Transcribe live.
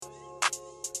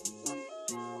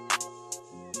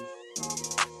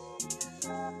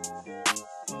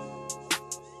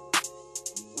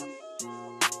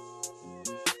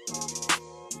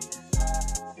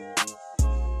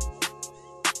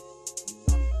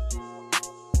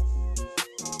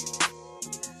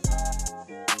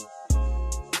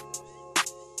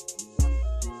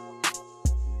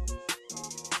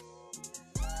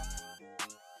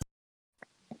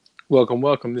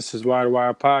Welcome. This is Wire to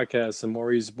Wire Podcast and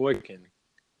Maurice Boykin.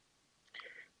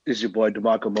 This is your boy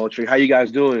DeMarco Moultrie. How you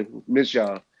guys doing? Miss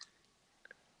y'all.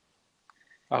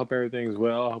 I hope everything's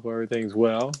well.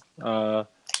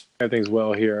 Everything's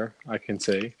well here, I can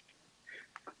say.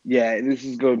 Yeah, this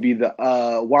is going to be the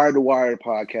Wire to Wire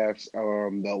podcast,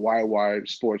 the Wire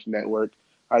Sports Network.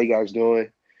 How you guys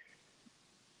doing?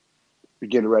 We're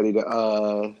getting ready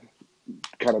to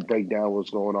kind of break down what's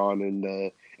going on in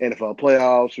the NFL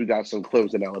playoffs. We got some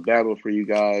clips in Alabama for you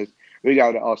guys. We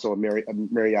got also a myriad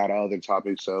of other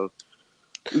topics, so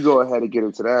we go ahead and get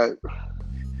into that.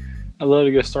 I'd love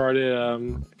to get started.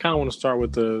 Kind of want to start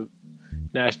with the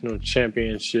national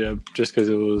championship just because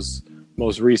it was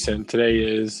most recent. Today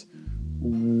is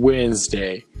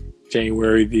Wednesday,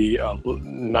 January the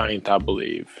 9th, I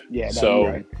believe. Yeah, so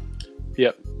right.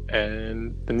 Yep.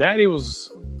 And the Natty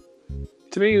was,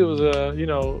 to me, it was a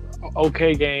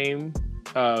okay game.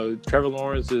 Trevor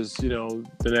Lawrence is the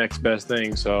next best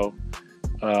thing. So,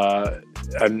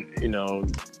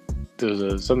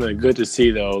 there's something good to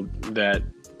see though that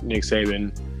Nick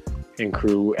Saban and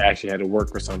crew actually had to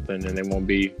work for something, and they won't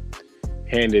be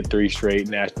handed 3 straight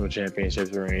national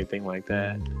championships or anything like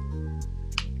that.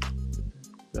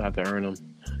 They'll have to earn them.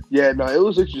 Yeah, no, it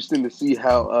was interesting to see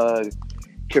how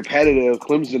competitive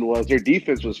Clemson was. Their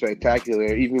defense was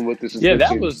spectacular, even with this. Yeah,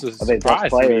 that was the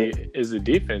surprise to me is the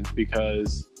defense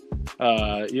because,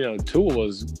 Tua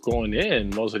was going in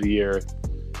most of the year.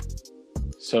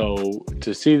 So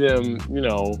to see them,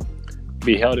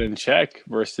 be held in check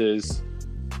versus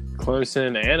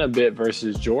Clemson and a bit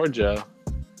versus Georgia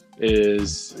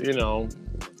is,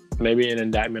 maybe an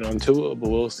indictment on Tua, but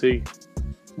we'll see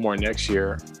more next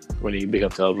year when he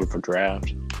becomes eligible for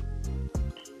draft.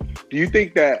 Do you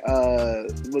think that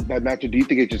matchup? Do you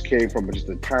think it just came from just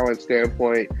a talent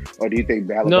standpoint, or do you think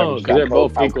no? Because they're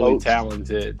both equally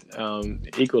talented.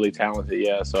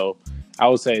 Yeah. So I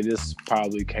would say this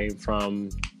probably came from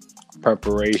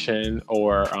preparation,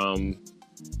 or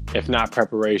if not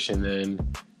preparation, then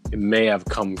it may have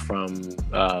come from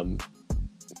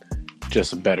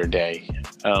just a better day.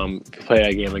 If you play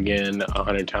that game again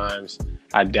 100 times,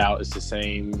 I doubt it's the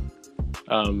same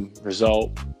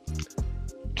result.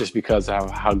 Just because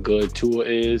of how good Tua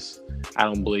is, I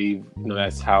don't believe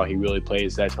that's how he really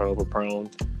plays, that turnover prone.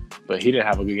 But he didn't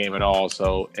have a good game at all.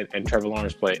 So and Trevor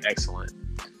Lawrence played excellent.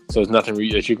 So there's nothing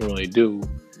that you can really do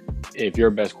if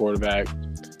your best quarterback,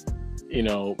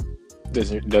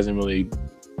 doesn't really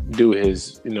do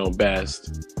his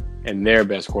best, and their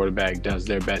best quarterback does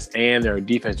their best, and their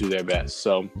defense do their best.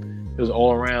 So it was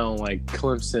all around like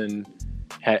Clemson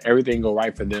had everything go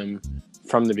right for them.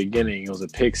 From the beginning, it was a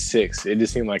pick 6. It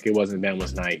just seemed like it wasn't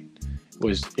Bama's night. It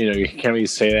was, you can't really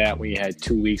say that when you had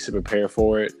 2 weeks to prepare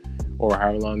for it or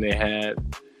however long they had.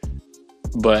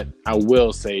 But I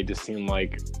will say it just seemed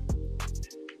like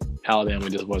Alabama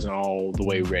just wasn't all the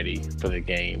way ready for the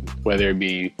game. Whether it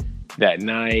be that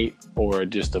night or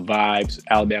just the vibes,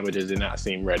 Alabama just did not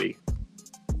seem ready.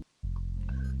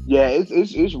 Yeah,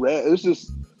 it's rare. It's just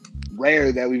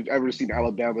rare that we've ever seen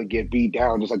Alabama get beat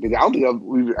down just like they did. I don't think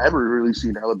we've ever really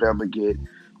seen Alabama get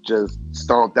just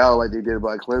stomped out like they did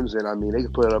by Clemson. I mean, they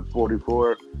could put up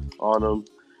 44 on them.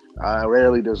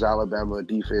 Rarely does Alabama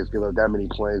defense give up that many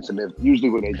points, and usually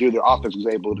when they do, their offense is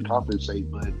able to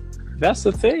compensate. But that's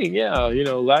the thing, yeah.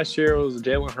 Last year it was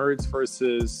Jalen Hurts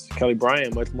versus Kelly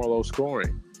Bryant, much more low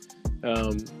scoring.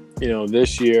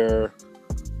 This year,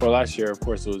 last year, of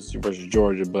course, it was versus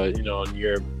Georgia, but the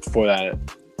year before that,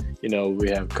 we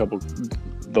have a couple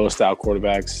those style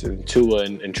quarterbacks, and Tua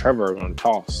and Trevor are going to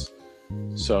toss.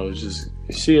 So it's just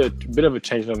you see a bit of a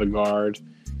change of the guard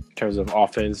in terms of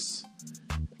offense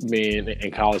being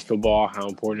in college football, how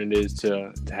important it is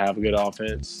to have a good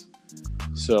offense.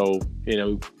 So,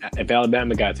 if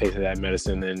Alabama got a taste of that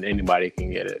medicine, then anybody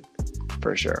can get it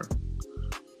for sure.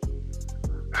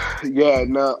 Yeah,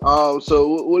 no.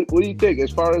 So what do you think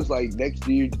as far as like next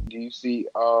year? Do you see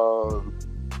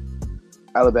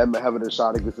Alabama having a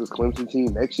shot against this Clemson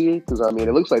team next year? Because, I mean,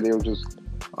 it looks like they were just...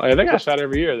 Oh, yeah, they got a shot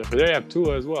every year. They have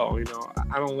Tua as well.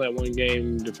 I don't let one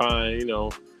game define,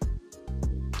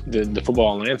 the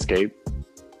football landscape.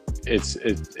 It's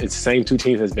the same 2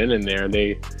 teams that's been in there.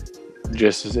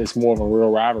 It's more of a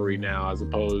real rivalry now as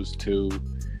opposed to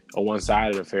a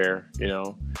one-sided affair,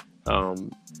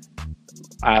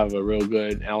 I have a real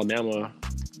good Alabama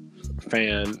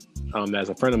fan that's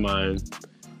a friend of mine,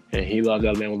 and he loves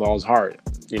Alabama with all his heart.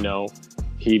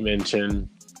 He mentioned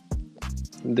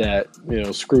that,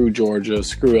 screw Georgia,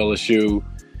 screw LSU.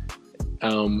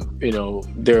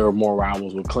 There are more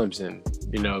rivals with Clemson,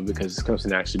 because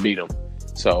Clemson actually beat them.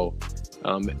 So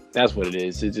That's what it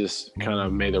is. It just kind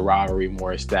of made the rivalry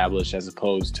more established as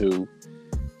opposed to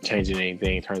changing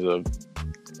anything in terms of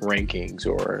rankings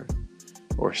or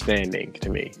standing to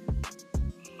me.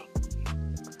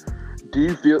 Do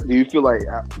you feel like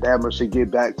Bama should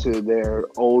get back to their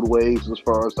old ways as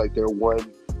far as like their one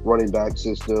running back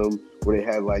system where they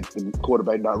had like the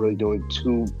quarterback not really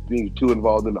being too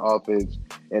involved in the offense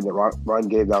and the run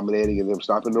game dominating and them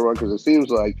stopping the run? Because it seems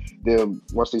like them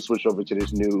once they switch over to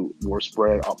this new more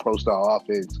spread pro style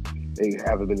offense, they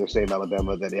haven't been the same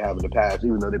Alabama that they have in the past,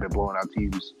 even though they've been blowing out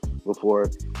teams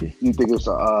before. You think it's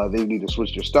they need to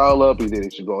switch their style up? You think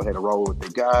they should go ahead and roll with what they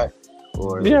got?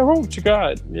 Yeah, roll what you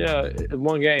got. Yeah,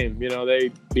 one game.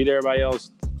 They beat everybody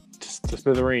else to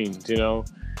smithereens.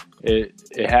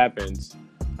 It happens.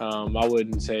 I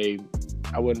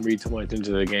wouldn't read too much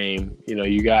into the game.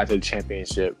 You got to the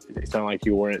championship. It's not like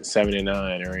you weren't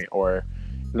 7-9 or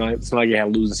it's not like you had a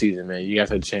losing season, man. You got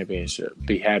to the championship.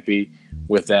 Be happy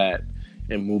with that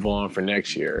and move on for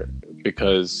next year,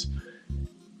 because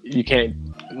you can't,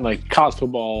 college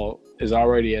football is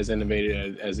already as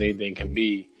innovative as anything can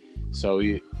be. So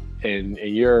you're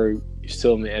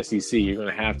still in the SEC. You're going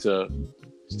to have to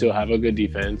still have a good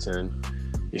defense, and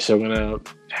you're still going to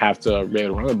have to be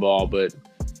able to run the ball. But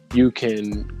you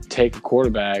can take a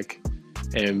quarterback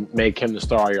and make him the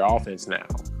star of your offense now.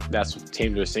 That's what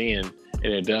teams are seeing, and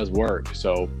it does work.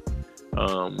 So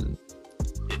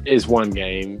it's one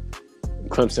game.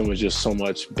 Clemson was just so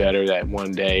much better that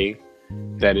one day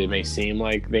that it may seem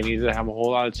like they need to have a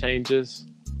whole lot of changes,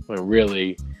 when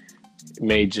really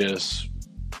may just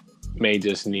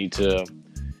need to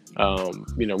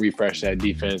refresh that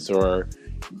defense, or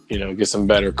get some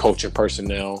better coaching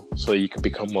personnel so you can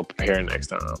become more prepared next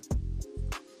time.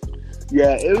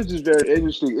 Yeah, it was just very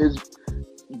interesting.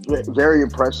 It's very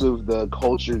impressive, the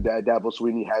culture that Dabo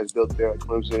Swinney has built there at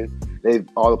Clemson.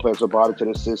 All the players are bought into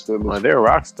the system. They're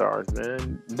rock stars,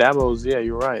 man. Dabo's, yeah,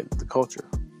 you're right. The culture.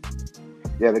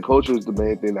 Yeah, the culture is the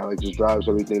main thing that just drives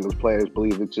everything. Those players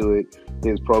believe into it.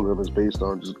 His program is based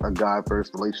on just a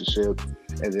guy-first relationship,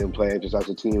 and then playing just as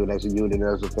a team and as a unit and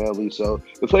as a family. So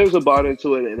the players are bought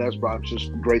into it, and that's brought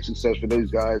just great success for these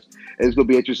guys. And it's going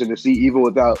to be interesting to see, even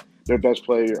without their best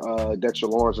player, Dexter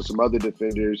Lawrence, and some other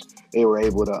defenders, they were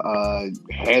able to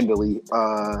handily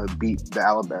beat the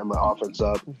Alabama offense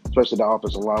up, especially the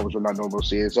offensive line, which we're not normally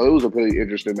seeing. So it was a pretty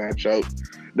interesting matchup.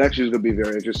 Next year's going to be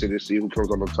very interesting to see who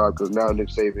comes on the top, because now Nick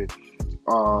Saban,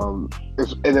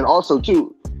 and then also,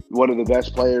 too, one of the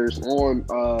best players on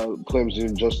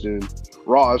Clemson, Justin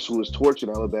Ross, who was torching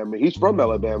Alabama. He's from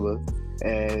Alabama,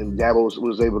 and Dabo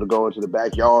was able to go into the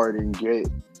backyard and get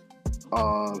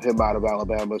him out of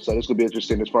Alabama. So this could be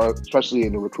interesting, especially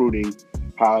in the recruiting,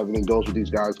 how everything goes with these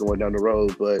guys going down the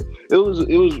road. But it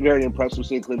was very impressive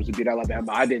seeing Clemson beat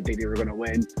Alabama. I didn't think they were going to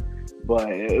win,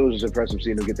 but it was just impressive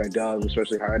seeing them get that dub,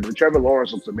 especially how Trevor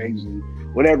Lawrence looks amazing.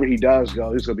 Whenever he does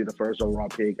go, he's going to be the first overall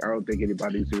pick. I don't think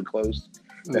anybody's even close.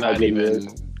 Not even.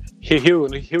 He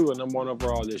was number one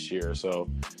overall this year, so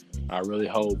I really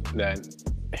hope that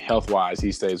health-wise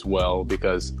he stays well,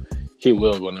 because he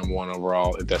will go number one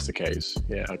overall if that's the case.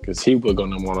 Yeah, because he will go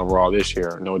number one overall this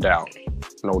year, no doubt.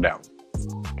 No doubt.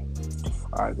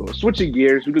 All right, well, switching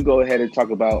gears, we could go ahead and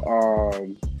talk about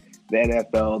the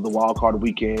NFL, the wild card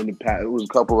weekend. It was a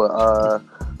couple of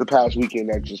the past weekend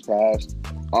that just passed.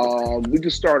 We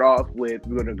just start off with,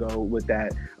 we're going to go with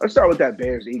that. Let's start with that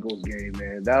Bears-Eagles game,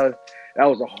 man. That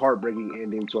was a heartbreaking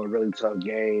ending to a really tough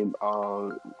game.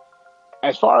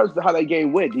 As far as how that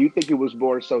game went, do you think it was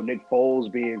more so Nick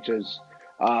Foles being just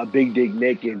Big Dick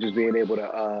Nick and just being able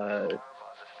to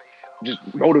just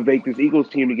motivate this Eagles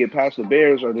team to get past the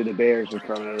Bears, or did the Bears just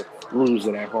kind of lose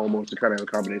it at home, or was it kind of a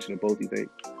combination of both, you think?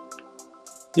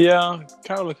 Yeah,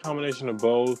 kind of a combination of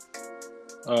both.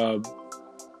 I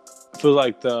feel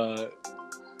like the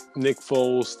Nick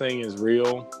Foles thing is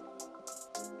real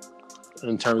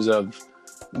in terms of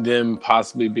them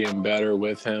possibly being better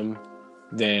with him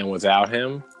than without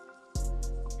him.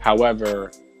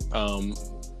 However, I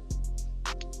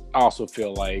also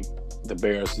feel like the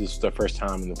Bears, this is the first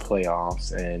time in the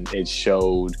playoffs, and it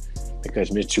showed,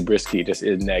 because Mitch Trubisky just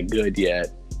isn't that good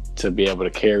yet to be able to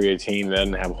carry a team that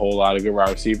doesn't have a whole lot of good wide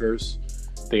receivers.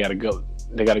 They got a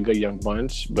good young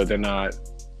bunch, but they're not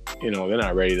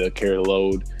ready to carry the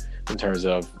load in terms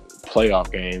of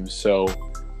playoff games. So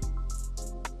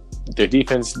their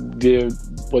defense did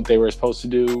what they were supposed to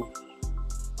do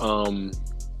in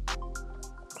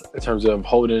terms of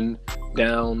holding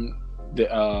down the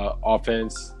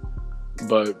offense.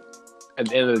 But at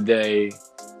the end of the day,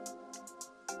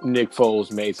 Nick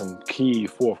Foles made some key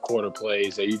fourth quarter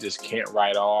plays that you just can't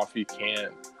write off. You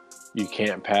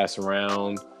can't pass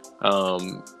around.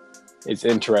 It's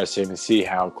interesting to see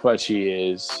how clutch he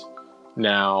is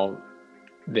now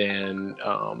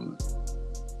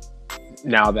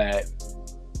now that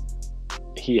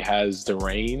he has the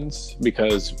reins,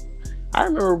 because I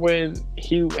remember when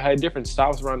he had different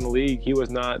stops around the league, he was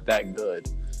not that good.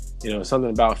 Something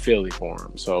about Philly for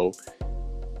him. So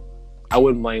I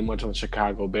wouldn't blame much on the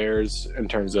Chicago Bears in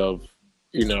terms of,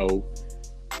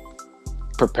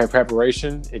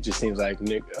 preparation. It just seems like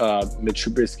Mitch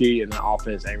Trubisky and the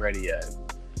offense ain't ready yet.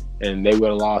 And they would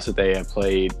have lost if they had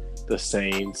played the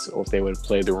Saints or if they would have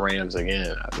played the Rams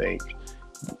again, I think.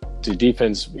 The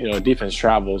defense, defense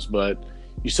travels, but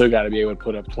you still got to be able to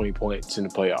put up 20 points in the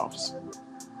playoffs.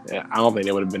 Yeah, I don't think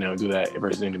they would have been able to do that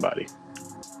versus anybody.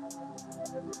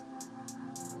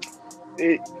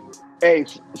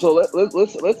 So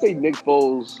let's say Nick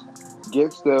Foles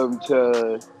gets them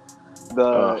to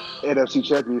the NFC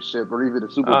Championship or even the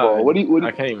Super Bowl.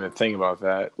 I can't even think about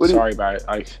that. Sorry about it.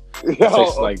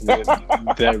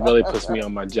 That really puts me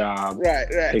on my job. Right.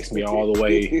 Takes me all the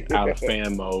way out of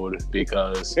fan mode,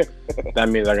 because that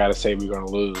means I got to say we're going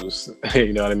to lose.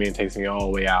 You know what I mean? It takes me all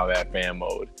the way out of that fan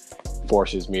mode.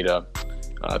 Forces me to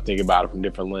think about it from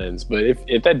different lens. But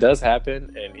if that does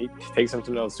happen and he takes them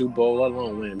to another Super Bowl, let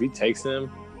alone win, if he takes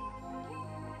them,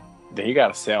 then you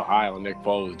got to sell high on Nick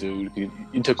Foles, dude.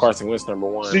 You took Carson Wentz number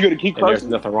one. So you're going to keep Carson?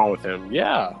 There's nothing wrong with him.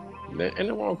 Yeah. Ain't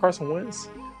nothing wrong with Carson Wentz.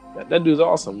 That dude's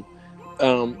awesome.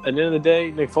 At the end of the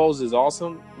day, Nick Foles is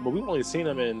awesome, but we've only seen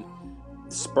him in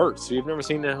spurts. We've never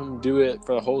seen him do it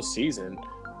for the whole season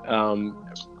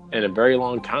in a very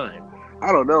long time.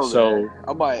 I don't know, so, man.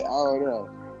 I don't know.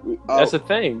 That's the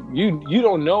thing. You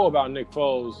don't know about Nick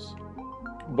Foles,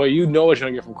 but you know what you're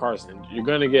going to get from Carson. You're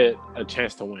going to get a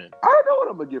chance to win. I don't know what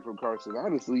I'm going to get from Carson,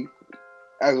 honestly.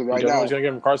 As of right now. You don't know what you're going to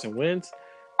get from Carson Wentz?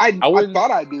 I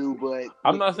thought I do, but...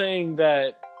 I'm not saying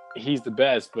that he's the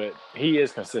best, but he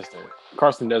is consistent.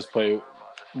 Carson does play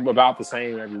about the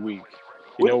same every week.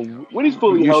 When he's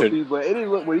fully healthy, but it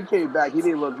didn't look, when he came back, he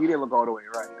didn't look all the way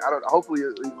right. Hopefully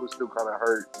he was still kind of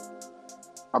hurt.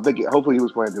 I'm thinking hopefully he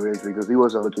was playing through injury because he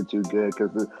wasn't looking too good,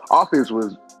 because the offense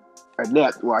was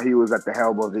inept while he was at the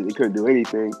helm of it. He couldn't do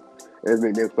anything. And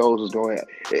then Nick Foles was going.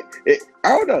 I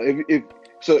don't know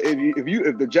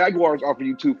if the Jaguars offer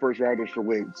you 2 first-rounders for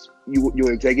Wentz, you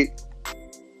would take it?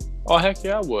 Oh, heck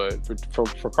yeah, I would.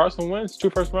 For Carson Wentz, 2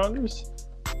 first-rounders?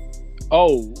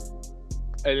 Oh,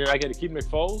 and then I get to keep Nick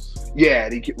Foles? Yeah,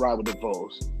 they keep riding with Nick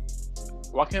Foles.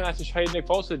 Why can't I just trade Nick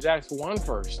Foles to the Jags for 1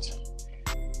 first?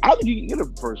 I don't think you can get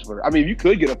a first for. I mean, you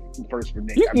could get a first for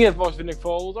Nick. You can get a first for Nick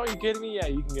Foles. Are you kidding me? Yeah,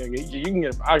 you can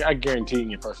get. I guarantee you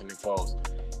can get a first for Nick Foles.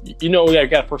 I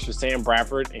got a first for Sam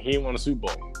Bradford, and he didn't win a Super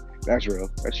Bowl. That's real.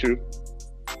 That's true.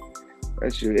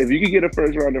 If you could get a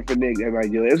first rounder for Nick, that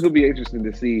might do it. It's gonna be interesting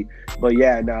to see. But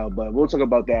but we'll talk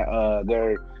about that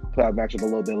their playoff matchup a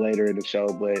little bit later in the show.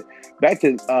 But back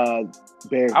to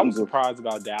Bears. I was surprised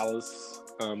about Dallas.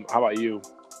 How about you?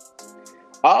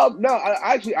 No,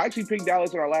 I actually picked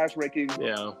Dallas in our last ranking.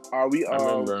 Yeah. I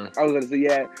remember. I was gonna say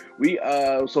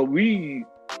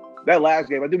that last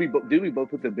game. I think we both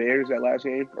put the Bears that last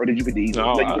game, or did you pick the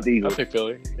Eagles? No, you picked the Eagles. I picked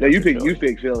Philly. No, you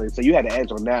picked Philly. So you had an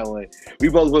edge on that one. We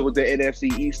both went with the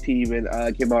NFC East team and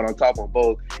came out on top on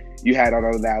both. You had on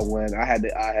that one. I had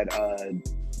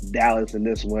Dallas in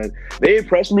this one. They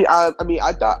impressed me. I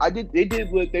thought they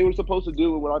did what they were supposed to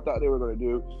do and what I thought they were going to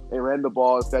do. They ran the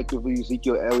ball effectively.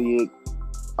 Ezekiel Elliott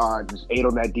just ate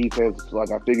on that defense like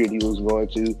I figured he was going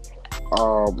to.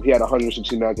 He had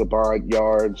 169 combined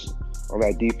yards on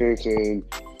that defense, and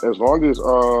as long as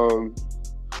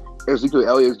Ezekiel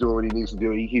Elliott's doing what he needs to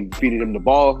do, he keeps feeding him the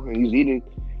ball and he's eating.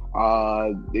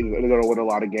 They're going to win a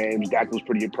lot of games. Dak was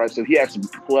pretty impressive. He had some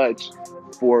clutch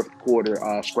fourth quarter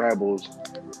scrambles,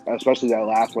 especially that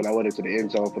last one. I went into the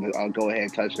end zone for the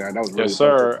go-ahead touchdown. That was really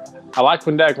impressive. I like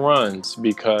when Dak runs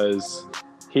because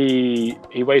he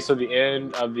waits till the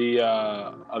end of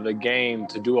the game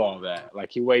to do all that.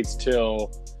 Like he waits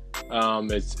till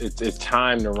it's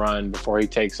time to run before he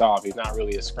takes off. He's not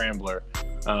really a scrambler.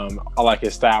 I like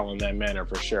his style in that manner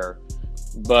for sure.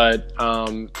 But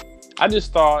I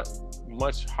just thought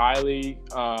much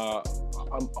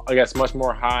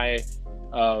more high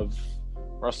of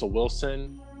Russell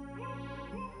Wilson.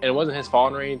 And it wasn't his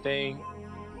fault or anything,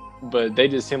 but they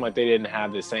just seemed like they didn't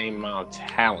have the same amount of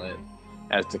talent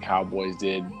as the Cowboys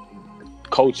did.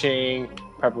 Coaching,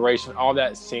 preparation, all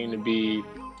that seemed to be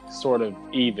sort of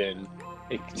even.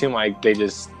 It seemed like they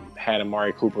just had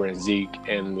Amari Cooper and Zeke,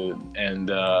 and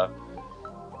the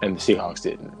Seahawks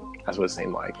didn't. That's what it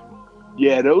seemed like.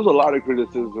 Yeah, there was a lot of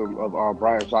criticism of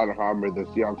Brian Schottenheimer, the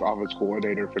Seahawks offense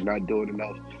coordinator, for not doing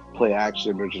enough play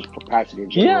action or just passing in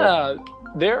general. Yeah,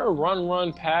 their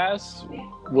run pass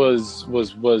was.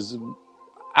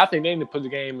 I think they need to put the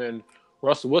game in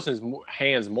Russell Wilson's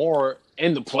hands more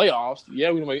in the playoffs.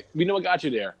 Yeah, we know what got you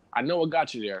there. I know what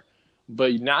got you there,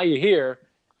 but now you're here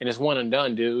and it's one and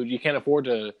done, dude. You can't afford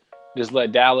to just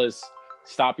let Dallas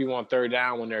stop you on third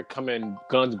down when they're coming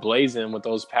guns blazing with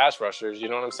those pass rushers. You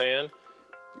know what I'm saying?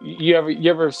 You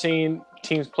ever seen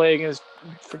teams play against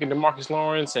freaking DeMarcus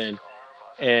Lawrence and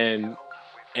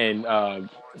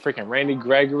freaking Randy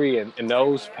Gregory and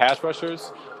those pass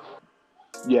rushers?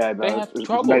 Yeah, They no, have it's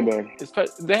trouble. a nightmare. It's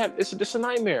a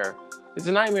nightmare. It's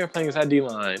a nightmare playing against that D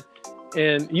line,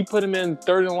 and you put them in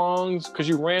third and longs because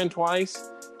you ran twice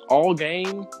all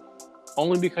game,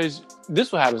 only because this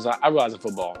is what happens. I realize in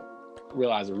football,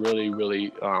 realize it really,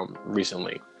 really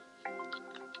recently,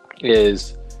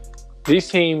 is these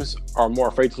teams are more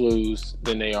afraid to lose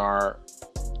than they are,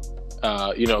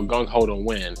 gung ho to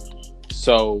win.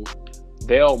 So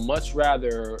they'll much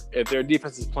rather, if their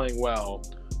defense is playing well,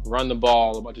 run the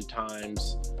ball a bunch of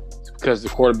times because the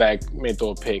quarterback may throw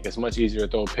a pick. It's much easier to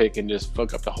throw a pick and just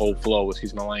fuck up the whole flow,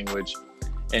 excuse my language.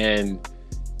 And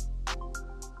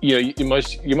you're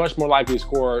much more likely to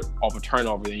score off a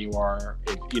turnover than you are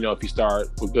if you start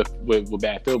with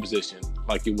bad field position,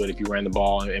 like you would if you ran the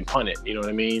ball and punt it. You know what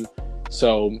I mean?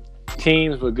 So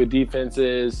teams with good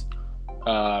defenses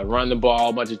run the ball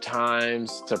a bunch of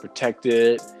times to protect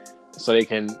it, so they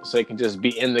can just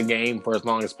be in the game for as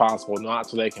long as possible, not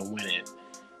so they can win it.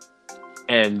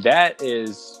 And that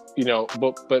is,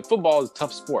 but football is a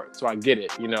tough sport, so I get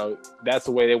it. That's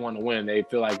the way they want to win. They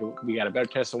feel like we got a better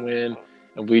chance to win,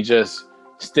 and we just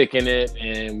stick in it,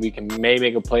 and we can maybe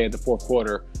make a play at the fourth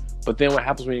quarter. But then what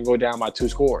happens when you go down by 2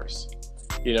 scores?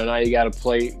 Now you got to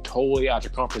play totally out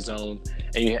your comfort zone,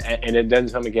 and it doesn't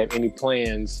sound like you have any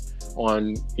plans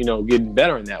on, getting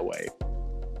better in that way.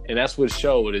 And that's what it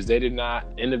showed, is they did not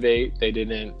innovate. They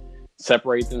didn't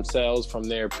separate themselves from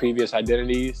their previous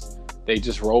identities. They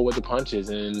just rolled with the punches,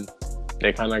 and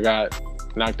they kind of got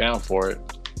knocked down for it.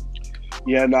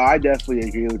 Yeah, no, I definitely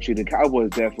agree with you. The Cowboys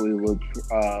definitely looked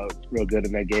real good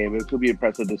in that game. It's going to be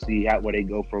impressive to see where they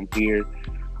go from here.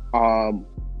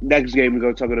 Next game we're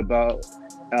going to talk about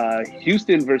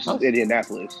Houston versus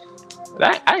Indianapolis.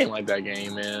 I didn't like that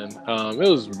game, man. It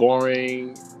was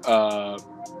boring.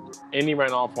 Indy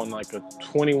ran off on like a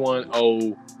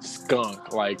 21-0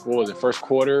 skunk. Like, what was it, first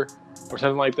quarter or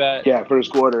something like that? Yeah,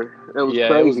 first quarter. It was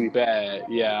crazy. It was bad.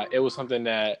 Yeah, it was something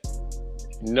that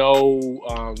no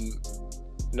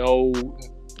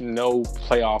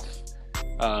playoff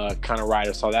kind of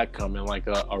rider saw that coming. Like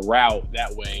a route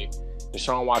that way.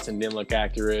 Deshaun Watson didn't look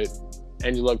accurate.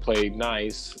 Andrew Luck played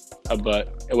nice,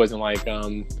 but it wasn't like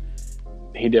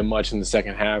he did much in the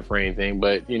second half or anything.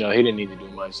 But he didn't need to do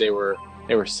much. They were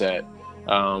set.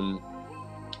 I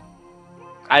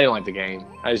didn't like the game.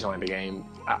 I just didn't like the game.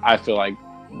 I feel like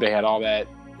they had all that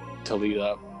to lead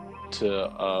up to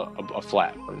a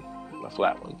flat one.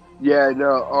 Yeah,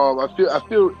 no. I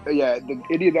feel. Yeah, the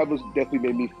Indianapolis definitely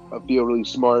made me feel really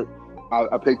smart.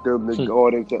 I picked them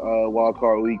going into wild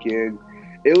card weekend.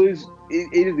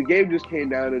 The game just came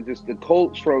down to just the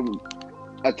Colts from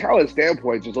a talent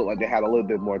standpoint just looked like they had a little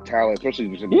bit more talent, especially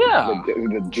just in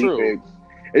the defense. True.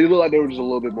 It looked like they were just a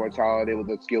little bit more talented with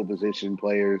the skill position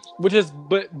players. Which is,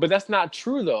 but that's not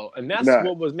true though, and that's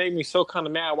what was making me so kind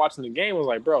of mad watching the game. Was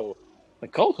like, bro, the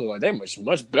Colts were like they're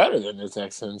much better than the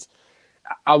Texans.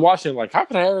 I watched it like, how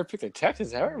could I ever pick the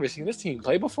Texans? Have I ever seen this team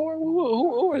play before?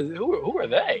 Who are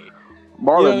they?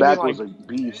 Marlon Mack was a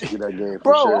beast in that game,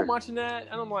 bro. sure. I'm watching that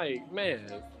and I'm like, man,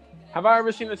 have I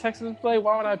ever seen the Texans play?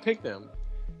 Why would I pick them?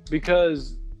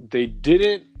 Because they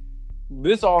didn't.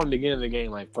 This all in the beginning of the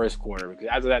game, like first quarter, because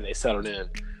after that they settled in.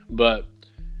 But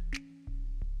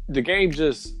the game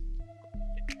just,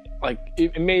 like,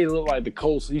 it made it look like the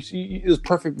Colts, it was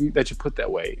perfect that you put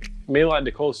that way. It made it look like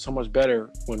the Colts so much better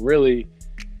when really,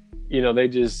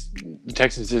 the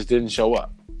Texans just didn't show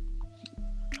up.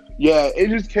 Yeah, they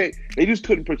just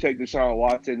couldn't protect Deshaun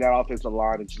Watson. That offensive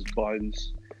line is just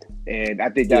buns. And I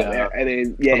think that, and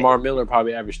then, Lamar Miller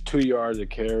probably averaged 2 yards a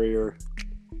carrier.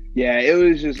 Yeah, it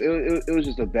was just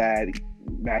a bad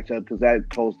matchup because that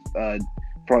Colts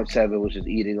front seven was just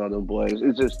eating on them boys.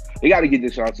 It's just they got to get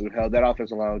Deshaun some help. That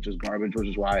offensive line was just garbage, which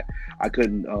is why I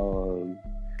couldn't.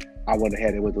 I went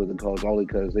ahead and went with the Colts only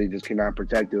because they just cannot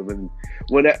protect him. And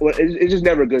it's just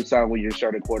never a good sign when your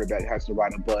starting quarterback has to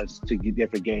ride a bus to get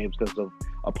different games because of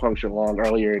a puncture long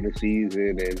earlier in the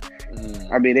season. And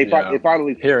I mean, they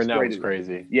finally hearing that was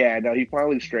crazy. Yeah, no, he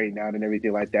finally straightened out and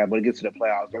everything like that. But it gets to the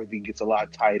playoffs, everything gets a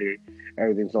lot tighter.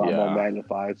 Everything's a lot more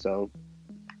magnified. So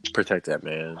protect that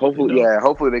man. Hopefully, you know?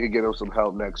 hopefully they can get him some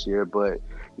help next year. But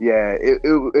yeah,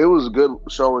 it was a good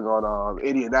showing on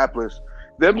Indianapolis.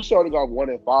 Them starting off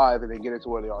 1-5 and then getting to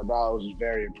where they are now was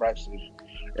very impressive.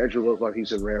 Andrew looked like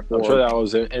he's in rare form. I'm sure that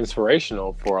was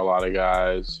inspirational for a lot of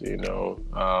guys. You know,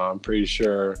 I'm pretty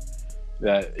sure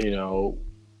that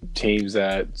teams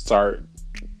that start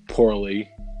poorly,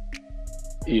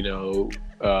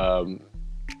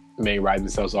 may write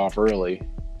themselves off early,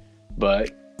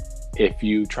 but if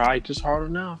you try just hard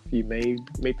enough, you may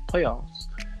make the playoffs,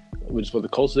 which is what the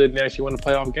Colts did and actually won a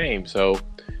playoff game. So,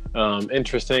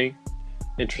 interesting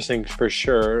for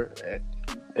sure.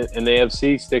 In the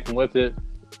AFC, sticking with it,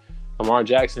 Lamar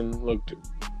Jackson looked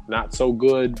not so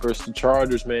good versus the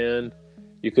Chargers, man.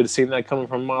 You could have seen that coming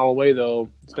from a mile away, though,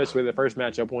 especially the first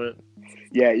matchup went.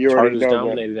 Yeah, you already know,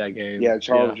 dominated that game. Yeah,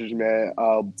 Chargers, man.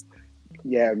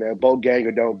 Yeah, man. Both gang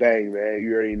or don't bang, man.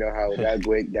 You already know how that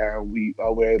went down. We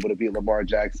were able to beat Lamar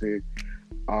Jackson.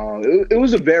 It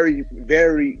was a very,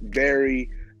 very, very.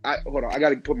 Hold on, I got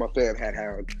to put my fan hat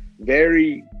on.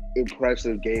 Very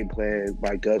impressive game plan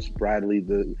by Gus Bradley,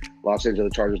 the Los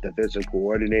Angeles Chargers defensive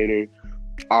coordinator.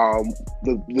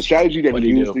 The strategy that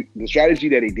the strategy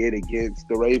that he did against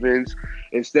the Ravens,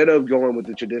 instead of going with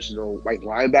the traditional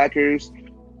linebackers,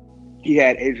 he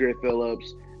had Adrian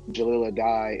Phillips, Jaleel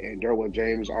Addae, and Derwin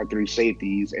James are three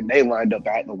safeties, and they lined up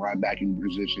at the linebacking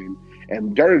position.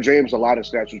 And Derwin James, a lot of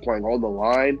snaps, was playing on the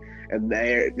line, and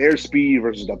their speed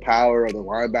versus the power of the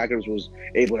linebackers was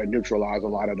able to neutralize a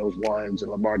lot of those ones,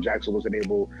 and Lamar Jackson wasn't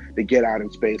able to get out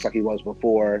in space like he was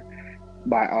before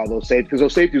by those safeties, because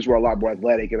those safeties were a lot more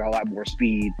athletic and a lot more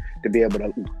speed to be able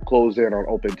to close in on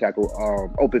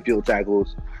open field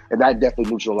tackles, and that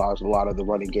definitely neutralized a lot of the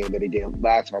running game that he did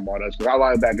last time on us, because our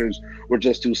linebackers were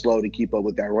just too slow to keep up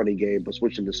with that running game. But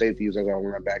switching to safeties as our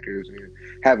linebackers and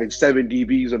having 7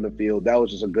 DBs on the field, that was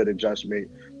just a good adjustment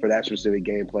for that specific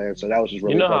game plan. So that was just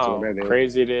really how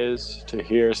crazy it is to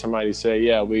hear somebody say,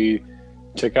 "Yeah, we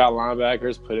took out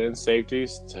linebackers, put in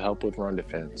safeties to help with run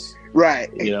defense." Right.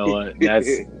 That's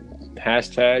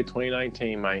hashtag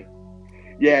 2019, man.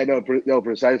 Yeah, no,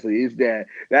 precisely. It's that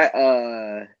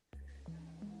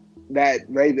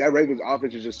Ravens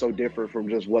offense is just so different from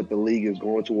just what the league is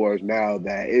going towards now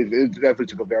that it definitely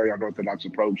took a very unorthodox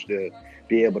approach to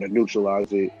be able to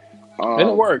neutralize it. And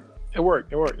it worked. It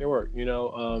worked.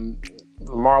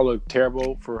 Lamar looked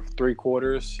terrible for 3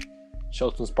 quarters.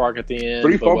 Showed some spark at the end,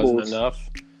 3 but fumbles. wasn't enough.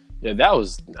 Yeah, that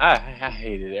was I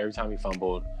hated it every time he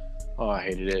fumbled. Oh, I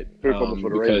hated it 3 fumbles for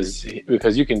the Ravens.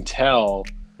 Because you can tell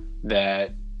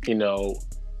that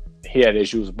he had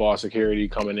issues with ball security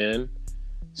coming in.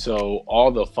 So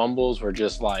all the fumbles were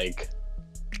just like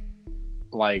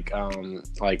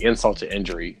insult to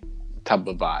injury type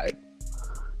of vibe.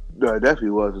 No, it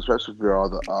definitely was, especially for all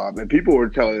the and people were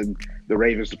telling the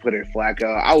Ravens to put in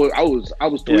Flacco. I was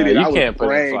tweeting. Yeah, I was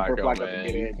praying for Flacco to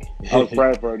get in. I was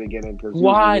praying for him to get in because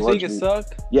why? Think it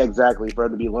sucked? Yeah, exactly. For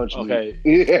him to be lunch meat.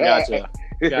 Okay, gotcha.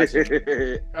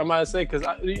 I'm about to say because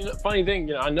funny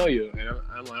thing, I know you, and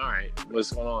I'm like, all right,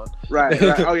 what's going on? Right.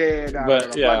 Oh yeah.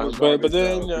 But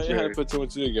then you had to put 2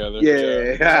 and 2 together.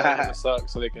 Yeah. It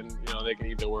sucks so they can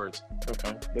eat their words.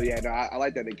 Okay. But yeah, no, I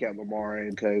like that they kept Lamar in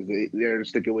because they're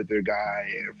sticking with their guy,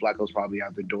 and Flacco's probably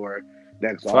out the door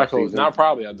next offseason. Flacco's not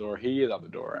probably out the door. He is out the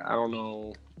door. I don't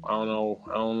know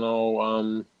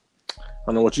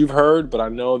what you've heard, but I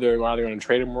know they're either going to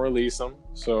trade him or release him.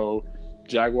 So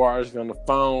Jaguars, get on the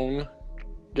phone.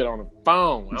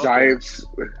 Giants.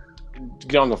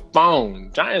 Get on the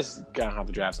phone. Giants gonna have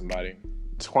to draft somebody.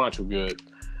 Squanch too good.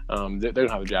 They're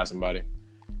gonna have to draft somebody.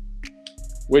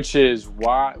 Which is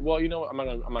why. Well, I'm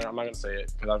not gonna say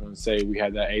it because I'm gonna say we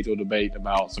had that age-old debate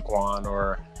about Saquon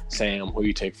or Sam, who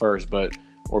you take first,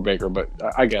 or Baker. But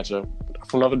I gotcha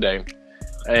for another day.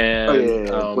 And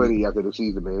plenty after the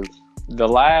season is. The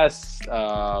last,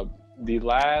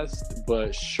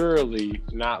 but surely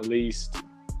not least,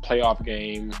 playoff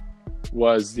game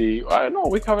was we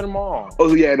covered them all.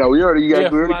 Oh yeah, no, we already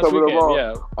covered them all.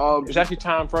 Yeah, it's actually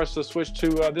time for us to switch to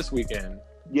this weekend.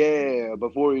 Yeah,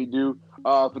 before we do,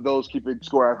 for those keeping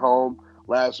score at home,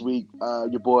 last week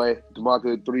your boy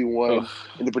DeMarco 3-1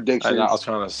 in the predictions. I was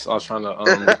trying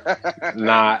to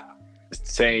not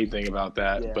say anything about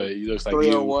that, but it looks like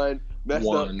 3-1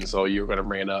 won, so you were going to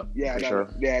bring it up. Yeah, sure.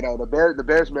 Yeah, no, the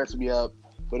Bears messed me up,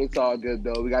 but it's all good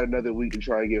though. We got another week to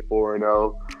try and get 4-0.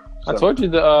 So. I told you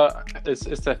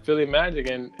it's that Philly magic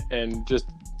and just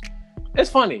it's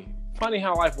funny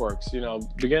how life works.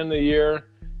 Beginning of the year,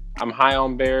 I'm high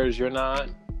on Bears, you're not,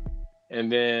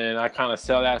 and then I kind of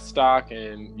sell that stock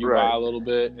and you buy a little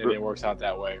bit, and it works out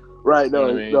that way. Right?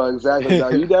 No, no, exactly. No,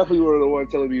 you definitely were the one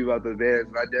telling me about the Bears.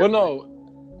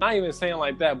 not even saying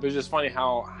like that, but it's just funny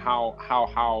how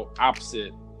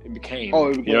opposite it became. Oh,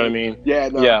 you know what I mean? Yeah,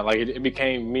 no. Yeah, like it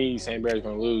became me saying Bears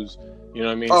going to lose. You know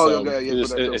what I mean? Oh, so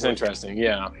yeah, it's interesting.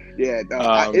 Yeah. Yeah,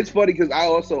 no, it's funny because I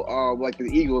also like the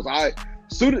Eagles.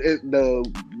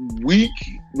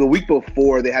 The week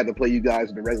before they had to play you guys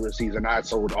in the regular season, I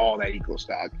sold all that Eagles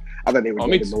stock. I thought they were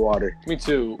dead in the water. Me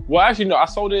too. Well, actually, no, I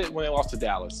sold it when they lost to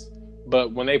Dallas.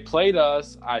 But when they played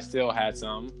us, I still had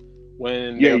some.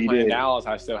 When they were playing Dallas,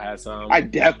 I still had some. I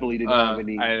definitely didn't have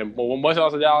any. But when once I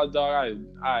lost to Dallas, dog,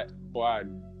 I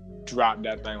dropped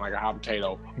that thing like a hot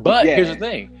potato. But here's the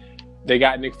thing. They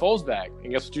got Nick Foles back.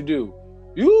 And guess what you do?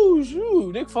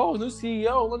 You, Nick Foles, new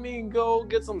CEO. Let me go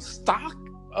get some stock.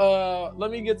 Let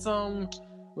me get some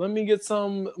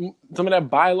of that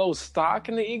buy low stock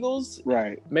in the Eagles.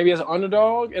 Right. Maybe as an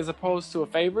underdog as opposed to a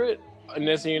favorite. And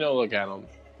then, look at them.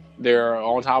 They're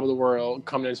on top of the world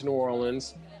coming into New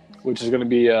Orleans, which is going to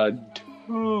be a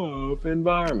tough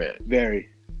environment. Very.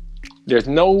 There's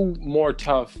no more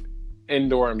tough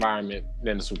indoor environment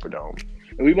than the Superdome.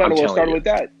 And we might as well start with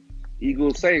that.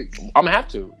 Eagles Saints. I'm going to have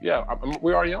to. Yeah,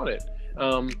 we're already on it.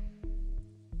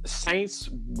 Saints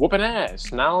whooping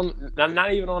ass. Not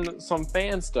even on some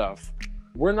fan stuff.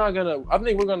 I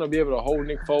think we're gonna be able to hold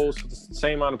Nick Foles for the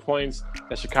same amount of points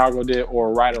that Chicago did,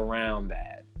 or right around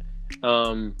that.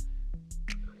 I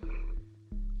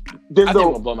think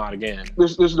we'll blow them out again.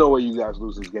 There's no way you guys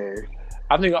lose this game.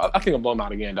 I think I'll blow them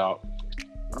out again, dog.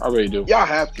 I really do. Y'all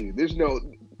have to.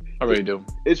 I really do.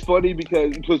 It's funny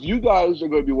because you guys are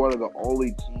going to be one of the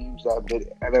only teams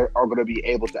that are going to be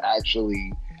able to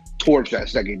actually torch that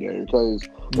secondary.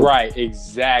 Right,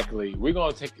 exactly. We're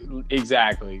going to take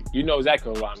exactly. You know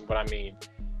exactly what I mean.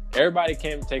 Everybody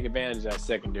can take advantage of that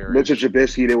secondary. Mitchell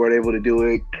Trubisky, they weren't able to do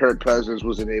it. Kirk Cousins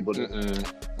wasn't able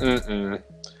to.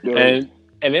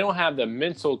 And they don't have the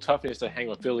mental toughness to hang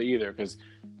with Philly either, because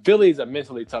Philly is a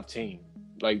mentally tough team.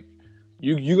 Like,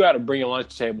 you got to bring your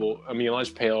lunch pail if you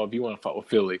want to fuck with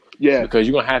Philly. Yeah. Because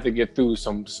you're going to have to get through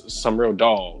some real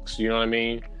dogs. You know what I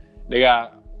mean? They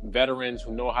got veterans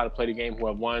who know how to play the game, who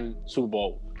have won Super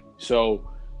Bowl. So,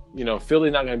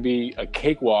 Philly's not going to be a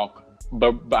cakewalk,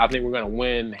 but I think we're going to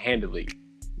win handily.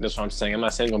 That's what I'm saying. I'm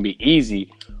not saying it's going to be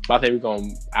easy, but I think we're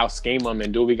going to out-scheme them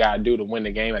and do what we got to do to win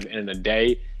the game at the end of the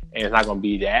day. And it's not going to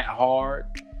be that hard.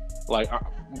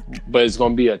 But it's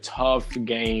going to be a tough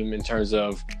game in terms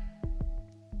of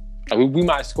we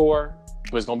might score,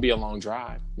 but it's going to be a long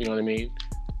drive. You know what I mean?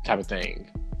 Type of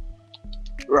thing.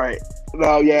 Right.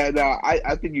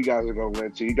 I think you guys are going to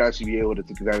win, too. You guys should be able to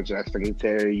take advantage of that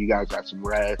secondary. You guys got some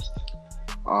rest.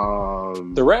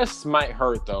 The rest might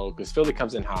hurt, though, because Philly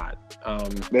comes in hot.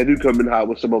 They do come in hot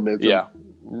with some momentum. Yeah.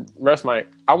 Rest might,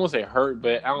 I won't say hurt,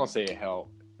 but I don't say it help.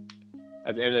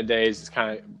 At the end of the day, it's just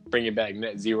kind of bring it back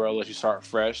net zero unless you start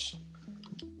fresh.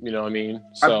 You know what I mean?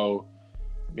 So,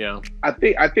 I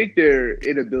think their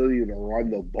inability to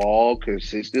run the ball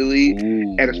consistently,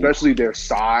 and especially their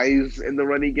size in the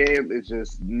running game, is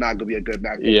just not going to be a good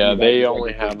matchup. Yeah, they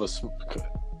only have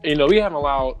we haven't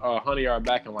allowed 100 yard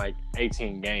back in like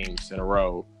 18 games in a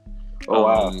row. Oh,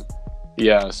 wow.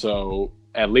 Yeah, so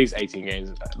at least 18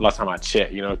 games. Last time I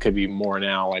checked, it could be more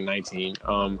now, like 19.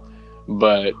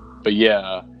 But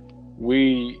yeah,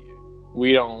 I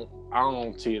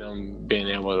don't see them being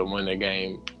able to win the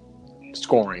game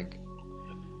scoring.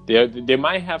 They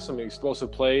might have some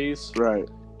explosive plays, right?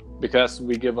 Because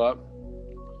we give up,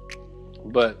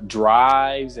 but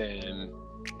drives and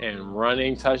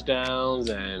running touchdowns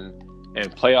and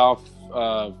playoff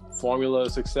formula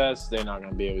of success, they're not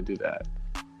going to be able to do that.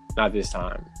 Not this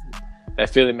time. That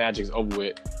Philly Magic's over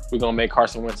with. We're going to make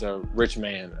Carson Wentz a rich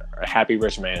man, a happy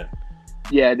rich man.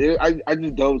 Yeah, dude, I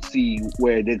just don't see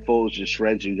where Nick Foles just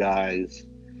shreds you guys,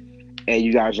 and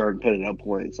you guys aren't putting up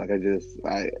points. Like I'd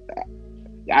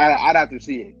have to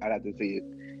see it.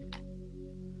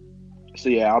 So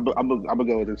yeah, I'm gonna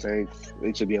go with the Saints.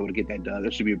 They should be able to get that done.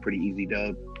 It should be a pretty easy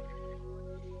dub.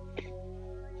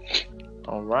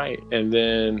 All right, and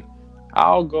then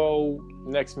I'll go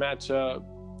next matchup: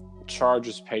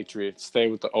 Chargers Patriots. Stay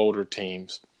with the older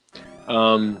teams.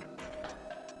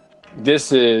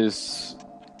 This is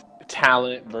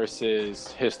talent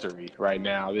versus history right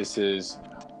now. This is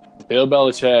Bill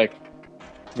Belichick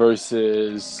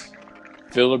versus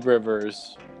Phillip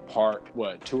Rivers, part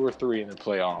 2 or 3 in the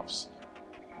playoffs?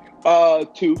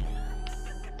 2.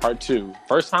 Part 2.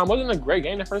 First time, wasn't it a great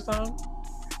game the first time?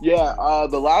 Yeah,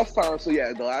 the last time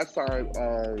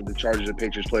the Chargers and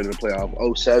Patriots played in the playoff,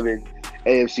 2007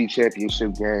 AFC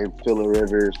Championship game, Phillip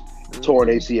Rivers, torn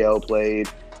ACL played.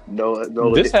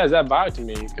 No, This has that vibe to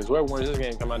me because whoever wins this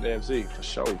game come out the AFC for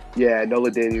sure. yeah, no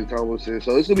Daniel Tomlinson.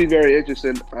 So it's gonna be very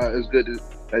interesting. It's good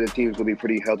that the team's gonna be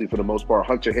pretty healthy for the most part.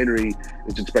 Hunter Henry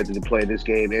is expected to play this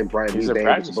game, and Brian Lee is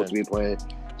supposed to be playing.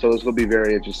 So it's gonna be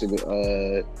very interesting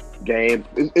game.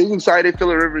 It's excited.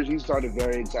 Phillip Rivers, he started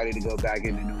very excited to go back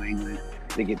into New England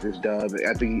to get this dub.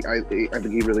 I think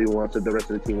he really wants it. The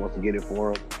rest of the team wants to get it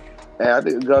for him, and I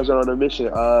think the guys are on a mission.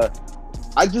 I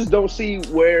just don't see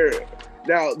where.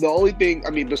 Now, the only thing,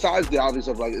 I mean, besides the obvious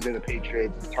of like they're the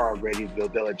Patriots, Tom Brady, Bill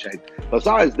Belichick.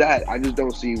 Besides that, I just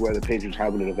don't see where the Patriots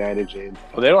have an advantage in.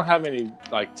 Well, they don't have any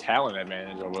like talent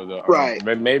advantage over the right.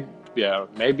 Maybe.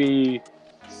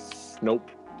 Nope,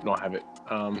 don't have it.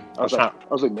 I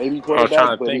was like maybe quarterback,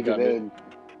 I was trying to think of it.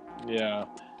 Yeah,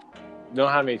 don't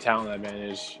have any talent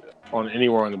advantage on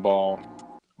anywhere on the ball,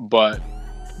 but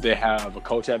they have a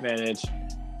coach advantage,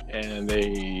 and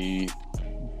they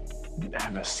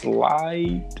have a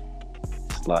slight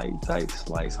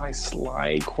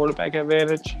quarterback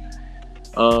advantage.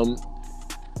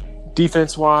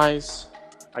 Defense wise,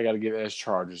 I got to give edge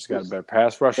Chargers. Got a better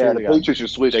pass rusher. Yeah, the Patriots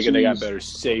should switch. They got better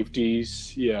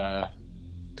safeties. Yeah,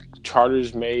 the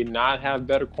Chargers may not have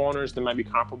better corners. They might be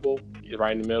comparable,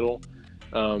 right in the middle.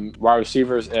 Wide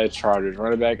receivers, edge Chargers.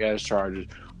 Running back, edge Chargers.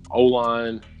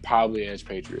 O-line, probably edge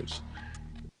Patriots.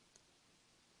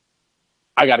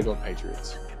 I got to go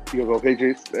Patriots. You gonna go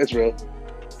Patriots? That's real.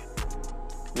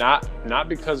 Not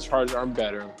because the Chargers aren't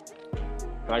better,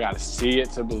 but I got to see it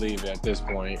to believe it at this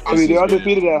point. I mean, they're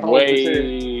undefeated at home.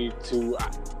 Way too.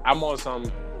 I'm on some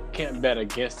can't bet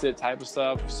against it type of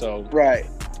stuff. So right.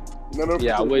 No,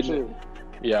 yeah, I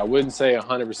wouldn't say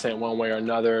 100% one way or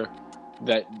another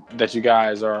that you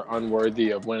guys are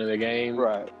unworthy of winning the game.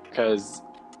 Right. Because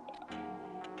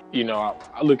I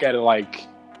look at it like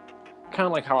kind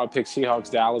of like how I picked Seahawks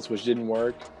Dallas, which didn't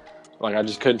work. Like I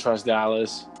just couldn't trust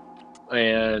Dallas,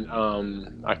 and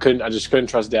I just couldn't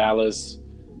trust Dallas.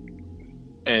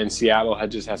 And Seattle had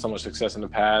just had so much success in the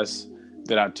past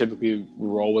that I typically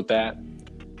roll with that.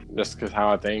 That's because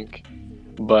how I think.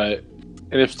 But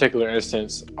in this particular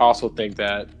instance, I also think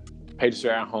that Patriots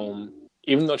are at home,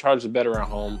 even though Chargers are better at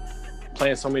home,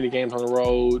 playing so many games on the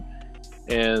road,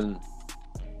 and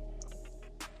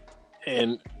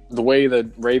the way the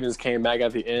Ravens came back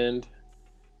at the end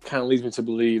kind of leads me to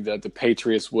believe that the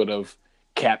Patriots would have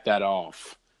capped that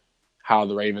off. How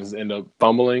the Ravens end up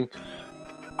fumbling,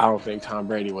 I don't think Tom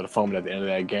Brady would have fumbled at the end of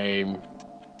that game.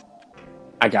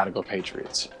 I got to go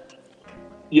Patriots.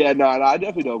 Yeah, no, I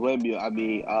definitely don't blame you. I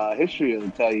mean, history will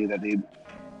tell you that they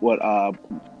would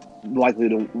likely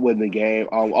to win the game.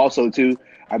 Also, too,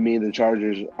 I mean, the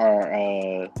Chargers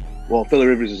are Phillip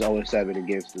Rivers is 0-7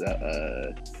 against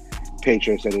the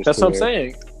Patriots. That's what I'm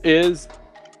saying.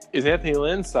 Is Anthony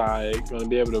Lynn's side going to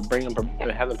be able to bring them and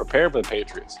have them prepared for the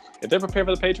Patriots? If they're prepared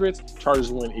for the Patriots,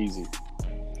 Chargers win easy.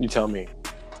 You tell me.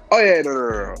 Oh yeah,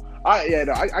 no.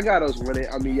 I got us winning.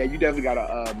 I mean, yeah, you definitely got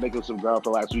to make up some ground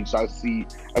for last week. So I see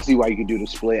why you can do the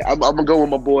split. I'm gonna go with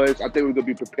my boys. I think we're gonna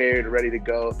be prepared and ready to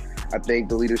go. I think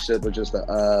the leadership of just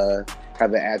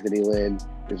having Anthony Lynn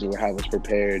is gonna have us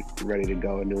prepared, and ready to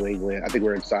go in New England. I think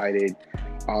we're excited.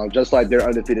 Just like they're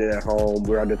undefeated at home,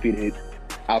 we're undefeated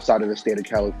outside of the state of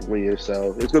California.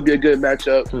 So it's gonna be a good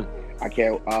matchup. I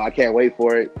can't wait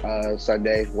for it.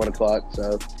 Sunday, 1:00.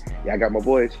 So yeah, I got my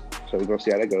boys. So we're gonna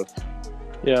see how that goes.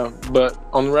 Yeah, but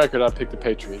on the record, I picked the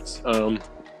Patriots. On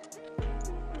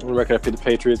the record, I picked the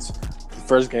Patriots. The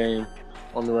first game,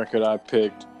 on the record, I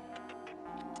picked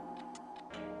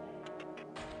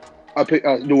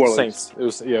New Orleans. Saints. It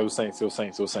was Saints.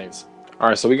 All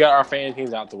right, so we got our fan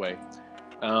teams out the way.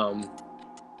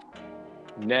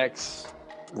 Next,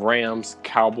 Rams,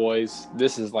 Cowboys.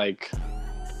 This to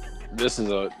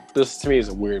me is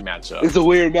a weird matchup. It's a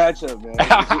weird matchup, man.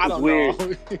 It's weird.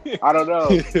 Know. I don't know.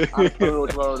 I don't know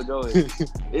which one to go with.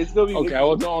 It's gonna be okay. I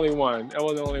was the only one.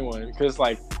 Because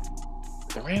like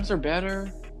the Rams are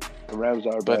better. The Rams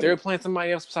are better. But they're playing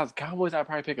somebody else besides the Cowboys. I'd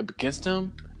probably pick up against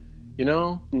them.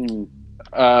 Mm.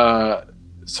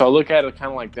 So I look at it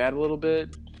kind of like that a little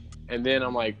bit, and then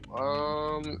I'm like,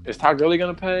 is Todd Gurley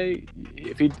gonna pay?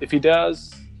 If he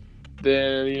does,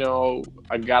 then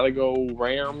I gotta go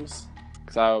Rams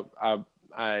because I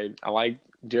like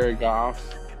Jared Goff.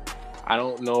 I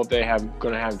don't know if they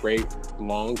gonna have great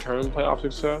long-term playoff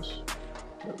success,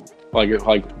 like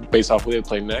based off who they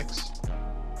play next.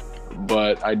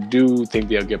 But I do think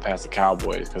they'll get past the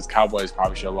Cowboys because Cowboys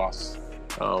probably should have lost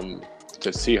to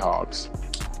Seahawks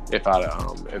if that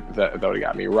would have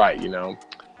got me right.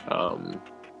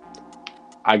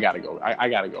 I gotta go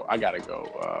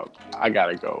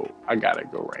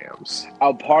Rams.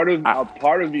 A part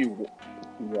of me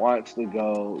wants to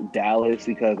go Dallas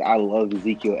because I love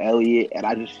Ezekiel Elliott, and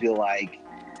I just feel like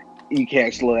you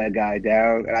can't slow that guy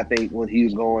down. And I think when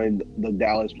he's going, the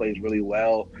Dallas plays really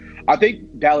well. I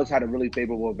think Dallas had a really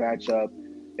favorable matchup.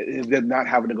 Them not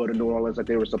having to go to New Orleans like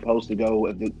they were supposed to go.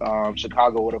 If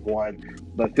Chicago would have won,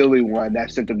 but Philly won,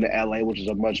 that sent them to LA, which is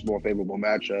a much more favorable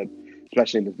matchup,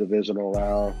 especially in this divisional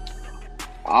round.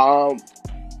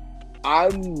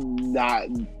 I'm not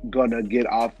gonna get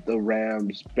off the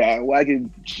Rams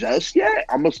bandwagon just yet.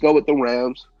 I'm gonna go with the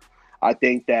Rams. I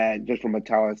think that just from a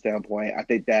talent standpoint, I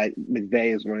think that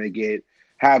McVay is going to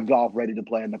have Goff ready to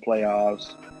play in the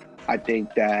playoffs. I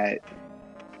think that,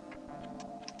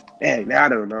 I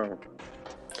don't know.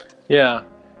 Yeah,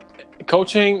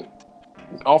 coaching,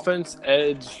 offense,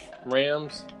 edge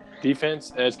Rams,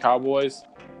 defense, edge Cowboys,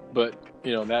 but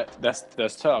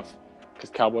that's tough because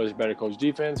Cowboys better coach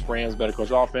defense, Rams better coach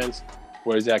offense.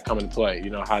 Where does that come into play?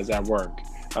 How does that work?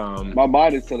 My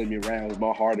mind is telling me Rams.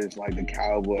 My heart is like the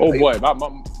Cowboys. Oh boy,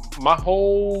 my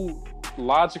whole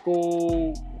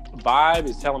logical vibe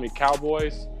is telling me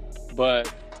Cowboys,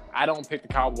 but I don't pick the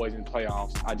Cowboys in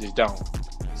playoffs. I just don't.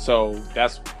 So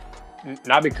that's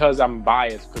not because I'm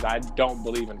biased, because I don't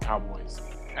believe in Cowboys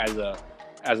as a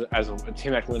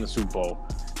team that can win the Super Bowl.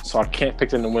 So I can't pick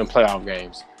them to win playoff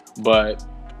games. But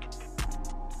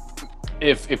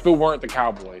if it weren't the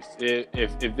Cowboys,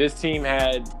 if this team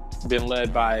had been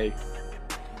led by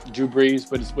Drew Brees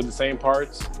with the same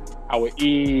parts, I would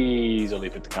easily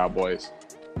pick the Cowboys.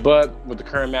 But with the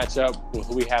current matchup, with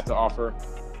who we have to offer,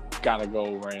 gotta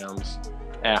go Rams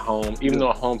at home. Even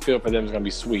though home field for them is gonna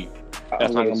be sweet,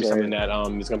 that's not gonna be something that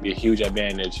is gonna be a huge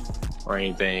advantage or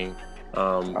anything.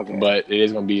 Okay. But it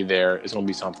is gonna be there. It's gonna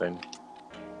be something.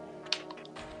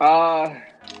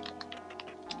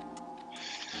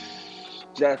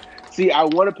 See, I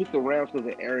want to pick the Rams because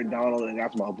of Aaron Donald, and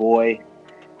that's my boy.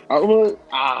 I'm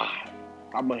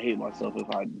gonna hate myself if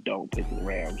I don't pick the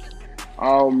Rams.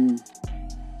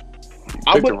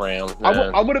 Pick the Rams.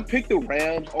 I'm gonna pick the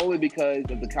Rams only because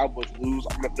if the Cowboys lose,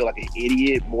 I'm gonna feel like an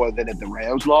idiot more than if the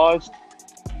Rams lost.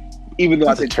 Even though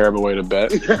that's a terrible way to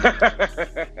bet.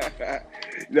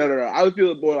 No. I would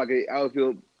feel more like I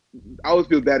would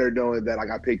feel better knowing that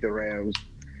I picked the Rams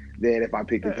than if I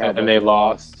picked the Cowboys and they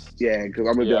lost. Yeah, because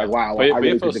I'm gonna be like, wow, but I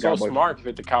really feel picked the so Cowboys. Smart to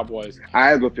pick the Cowboys.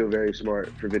 I am gonna feel very smart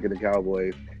for picking the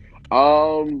Cowboys.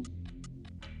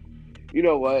 You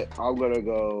know what? I'm gonna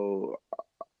go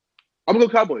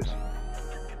Cowboys.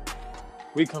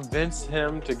 We convinced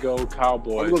him to go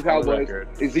Cowboys. I'm gonna go Cowboys.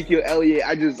 Ezekiel Elliott.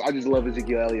 I just love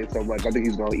Ezekiel Elliott so much. I think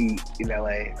he's gonna eat in LA.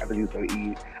 I think he's gonna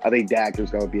eat. I think Dak is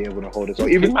gonna be able to hold it. So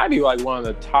he might be like one of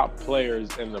the top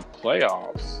players in the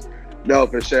playoffs. No,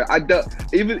 for sure. I don't.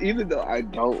 Even though I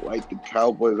don't like the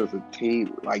Cowboys as a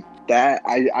team like that,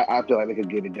 I feel like they could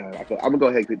get it done. I'm gonna go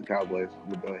ahead and pick the Cowboys.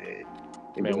 I'm gonna go ahead.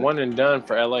 Man, one and done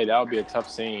for LA. That would be a tough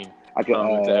scene. If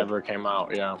it ever came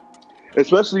out, yeah.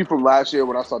 Especially from last year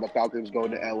when I saw the Falcons go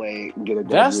to LA and get a.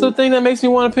 That's the thing that makes me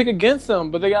want to pick against them,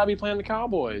 but they gotta be playing the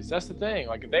Cowboys. That's the thing.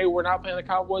 Like if they were not playing the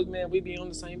Cowboys, man, we'd be on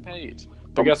the same page.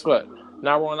 But guess what?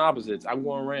 Now we're on opposites. I'm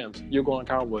going Rams. You're going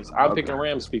Cowboys. I'm picking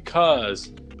Rams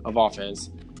because of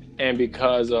offense and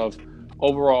because of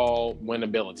overall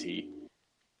winnability.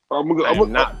 I'm gonna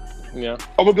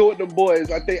go with the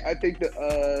boys. I think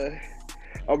the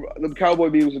Cowboy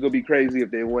memes are gonna be crazy if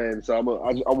they win. So I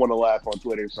want to laugh on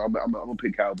Twitter. So I'm gonna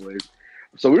pick Cowboys.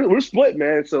 So we're split,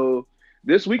 man. So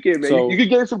this weekend, man, you can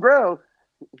gain some ground.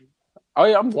 Oh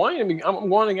yeah, I'm going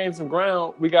to gain some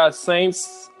ground. We got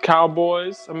Saints,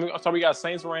 Cowboys. We got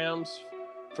Saints, Rams.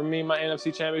 For me, my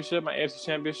NFC Championship, my AFC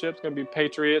Championship is going to be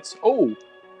Patriots. Oh,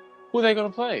 who are they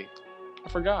going to play? I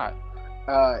forgot.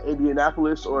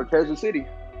 Indianapolis or Kansas City.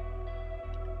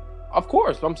 Of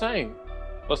course, I'm saying.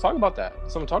 Let's talk about that.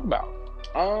 That's something to talk about.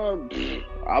 I'm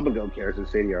going to go Kansas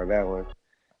City on that one.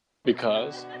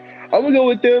 Because? I'm going to go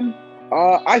with them.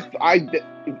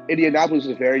 Indianapolis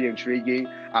is very intriguing.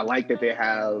 I like that they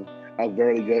have a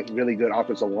really good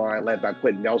offensive line led by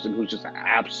Quentin Nelson, who's just an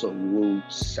absolute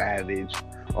savage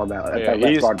on that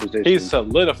left guard position. He's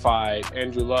solidified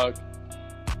Andrew Luck.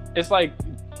 It's like,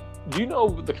 do you know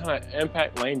the kind of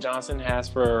impact Lane Johnson has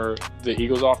for the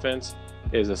Eagles offense?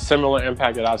 Is a similar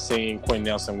impact that I've seen Quentin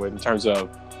Nelson with in terms of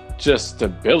just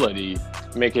stability,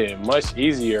 making it much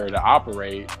easier to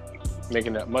operate,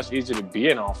 making it much easier to be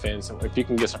an offense if you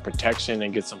can get some protection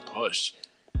and get some push.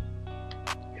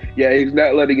 Yeah, he's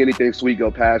not letting anything sweet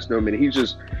go past him, and he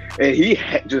just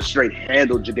straight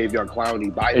handled Jadeveon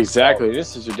Clowney by himself. Exactly,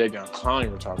 this is Jadeveon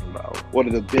Clowney we're talking about. One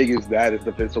of the biggest, baddest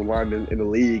defensive linemen in the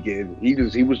league, and he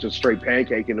was just straight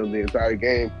pancaking him the entire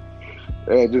game,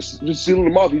 and just sealing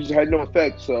him off. He just had no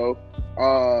effect. So,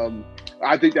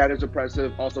 I think that is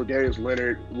impressive. Also, Darius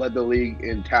Leonard led the league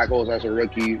in tackles as a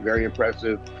rookie. Very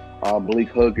impressive. Malik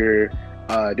Hooker,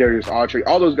 Darius Autry.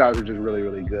 All those guys are just really,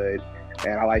 really good.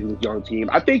 And I like this young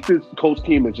team. I think this Colts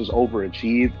team is just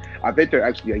overachieved. I think they're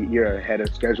actually a year ahead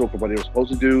of schedule for what they were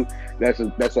supposed to do. That's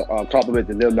a compliment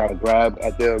to them, not a grab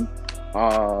at them.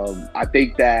 I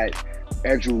think that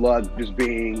Andrew Luck just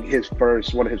being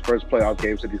one of his first playoff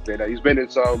games that he's been at. He's been in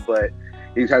some, but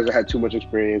he hasn't had too much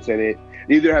experience in it.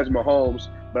 Neither has Mahomes,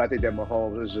 but I think that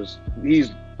Mahomes is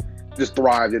he's just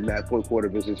thrived in that fourth quarter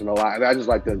position a lot. And I just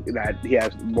like that he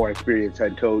has more experienced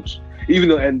head coach. Even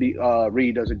though Andy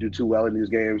Reid doesn't do too well in these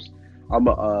games,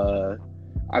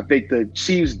 I think the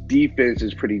Chiefs' defense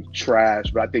is pretty trash,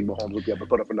 but I think Mahomes will be able to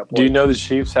put up enough points. Do you know the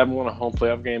Chiefs haven't won a home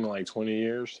playoff game in like 20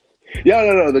 years? Yeah,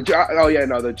 no.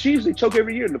 The Chiefs, they choke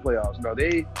every year in the playoffs. No,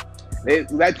 they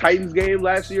that Titans game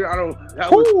last year,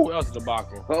 that was a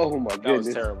debacle. Oh my goodness. That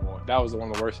was terrible. That was one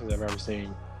of the worst things I've ever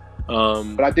seen.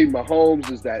 But I think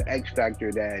Mahomes is that X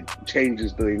factor that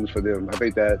changes things for them. I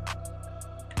think that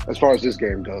as far as this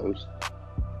game goes.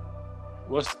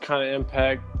 What's the kind of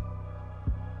impact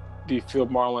do you feel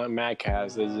Marlon Mack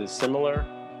has? Is it similar?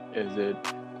 Is it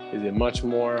much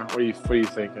more? What are you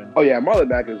thinking? Oh yeah, Marlon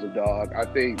Mack is a dog. I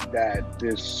think that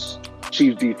this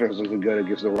Chiefs defense isn't good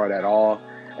against the run at all.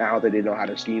 And I don't think they know how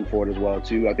to scheme for it as well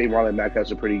too. I think Marlon Mack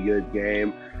has a pretty good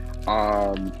game.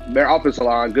 Their offensive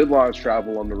line, good lines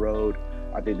travel on the road.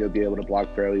 I think they'll be able to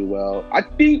block fairly well. I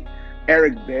think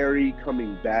Eric Berry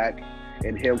coming back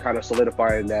and him kind of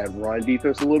solidifying that run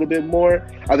defense a little bit more,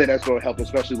 I think that's going to help,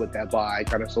 especially with that bye,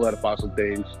 kind of solidify some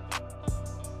things.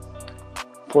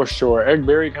 For sure. Eric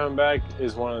Berry coming back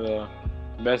is one of the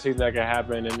best things that can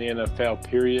happen in the NFL,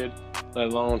 period, let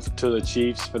alone to the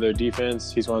Chiefs for their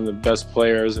defense. He's one of the best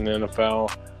players in the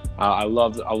NFL. I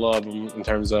love him in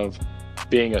terms of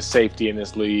being a safety in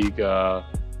this league.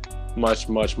 Much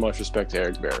respect to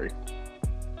Eric Berry.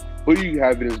 Who do you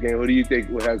have in this game? Who do you think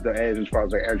has the edge as far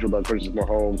as like Andrew Luck versus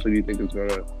Mahomes? Who do you think is going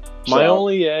to My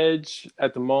only edge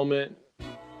at the moment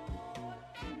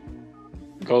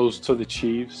goes to the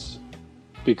Chiefs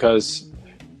because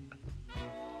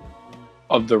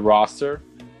of the roster.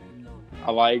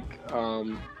 I like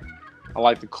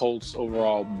the Colts'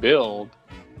 overall build,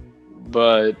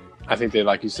 but I think they,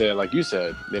 like you said,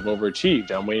 they've overachieved.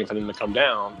 I'm waiting for them to come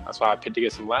down. That's why I picked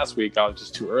against them last week. I was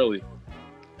just too early.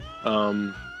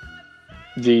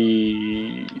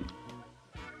 The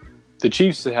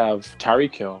Chiefs have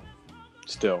Tyreek Hill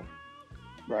still,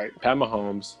 right? Pat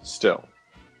Mahomes still,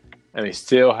 and they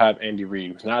still have Andy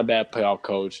Reid, who's not a bad playoff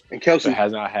coach, and Kelsey, but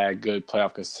has not had good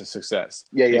playoff success.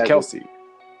 Yeah, Kelsey,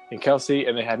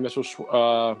 and they have Mitchell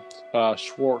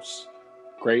Schwartz,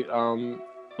 great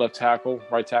left tackle,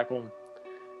 right tackle,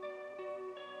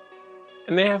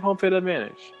 and they have home field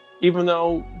advantage. Even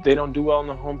though they don't do well in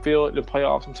the home field in the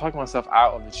playoffs, I'm talking myself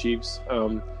out of the Chiefs.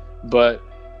 But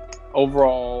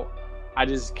overall, I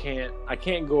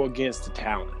can't go against the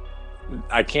talent.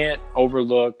 I can't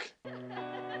overlook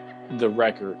the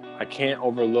record. I can't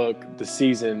overlook the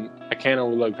season. I can't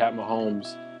overlook Pat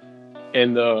Mahomes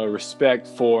and the respect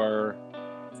for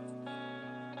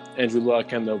Andrew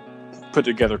Luck and the put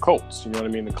together Colts. You know what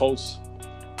I mean? The Colts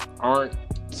aren't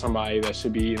somebody that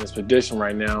should be in this position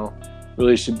right now.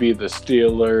 Really should be the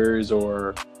Steelers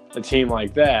or a team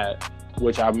like that,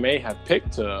 which I may have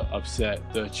picked to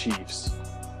upset the Chiefs.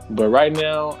 But right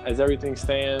now, as everything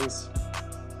stands,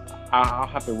 I'll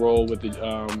have to roll with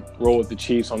the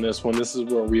Chiefs on this one. This is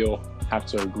where we'll have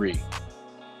to agree.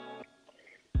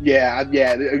 Yeah,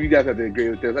 you guys have to agree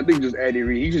with this. I think just Andy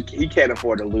Reid, he can't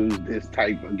afford to lose this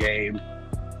type of game.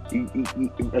 He,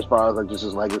 as far as like just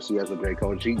his legacy as a great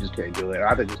coach, he just can't do it.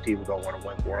 I think his team is gonna want to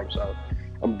win for him, so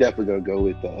I'm definitely gonna go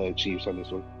with the Chiefs on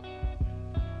this one.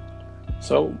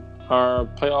 So our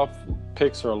playoff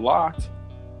picks are locked.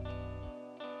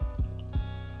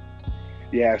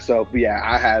 Yeah,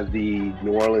 I have the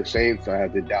New Orleans Saints, I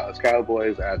have the Dallas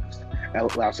Cowboys, I have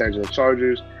the Los Angeles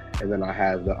Chargers, and then I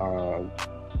have the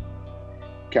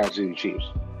Kansas City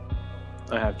Chiefs.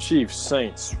 I have Chiefs,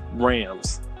 Saints,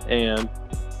 Rams, and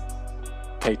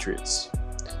Patriots.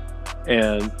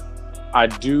 And I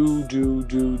do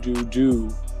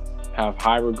have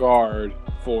high regard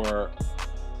for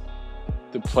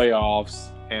the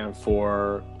playoffs and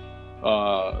for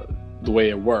the way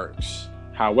it works.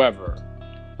 However,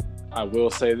 I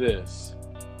will say this.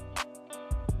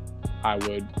 I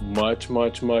would much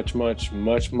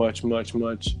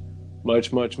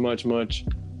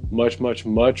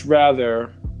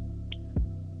rather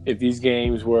if these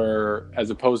games were, as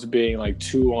opposed to being like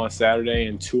 2 on Saturday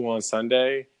and 2 on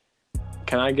Sunday,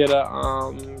 Can I get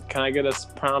a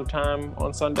prime time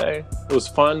on Sunday? It was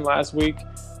fun last week,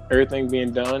 everything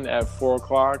being done at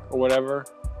 4:00 or whatever.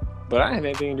 But I didn't have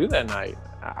anything to do that night.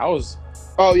 I was.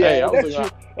 Oh yeah, hey, I was that's like,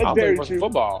 true. I That's was very looking for some true.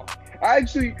 football. I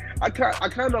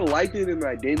kind of liked it and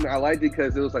I didn't. I liked it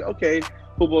because it was like, okay,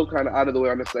 football kind of out of the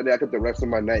way on a Sunday. I got the rest of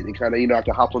my night and kind of, I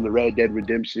can hop on the Red Dead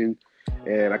Redemption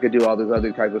and I could do all this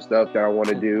other type of stuff that I want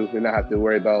to do and not have to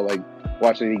worry about like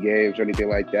watching any games or anything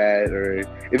like that. Or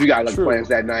if you got like True. plans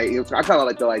that night, I kind of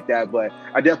like it like that. But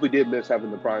I definitely did miss having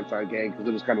the primetime game because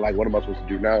it was kind of like, what am I supposed to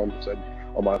do now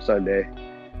on my Sunday?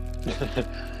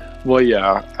 Well,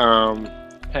 yeah.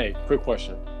 Hey, quick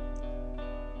question.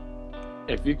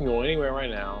 If you can go anywhere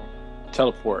right now,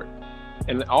 teleport.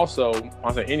 And also, when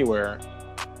I say anywhere,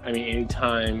 I mean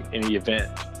anytime, any event.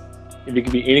 If you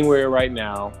could be anywhere right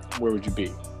now, where would you be?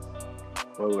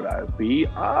 Where would I be?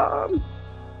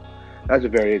 That's a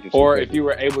very interesting Or question. if you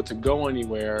were able to go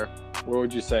anywhere, where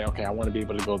would you say, okay, I want to be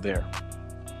able to go there?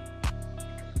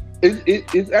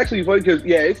 It's actually funny because,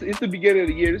 it's the beginning of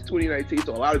the year. It's 2019,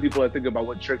 so a lot of people are thinking about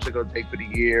what trips they're going to take for the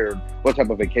year, and what type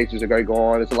of vacations they're going to go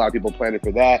on. There's a lot of people planning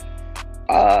for that.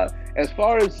 As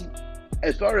far as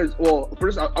well,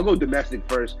 first I'll go domestic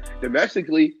first.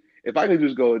 Domestically, if I could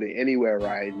just go to anywhere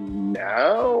right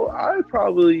now, I'd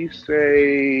probably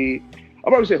say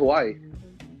Hawaii.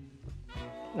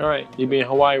 All right, you be in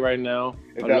Hawaii right now.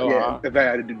 If I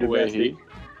had to do domestic,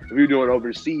 if you're doing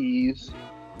overseas,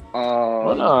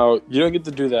 well, no, you don't get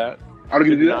to do that. I don't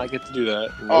get to do that. I get to do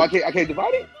that. Nope. Oh, I can't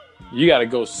divide it. You got to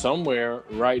go somewhere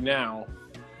right now.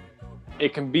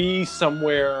 It can be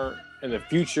somewhere in the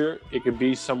future. It could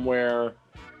be somewhere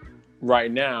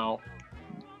right now.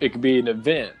 It could be an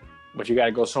event, but you got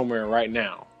to go somewhere right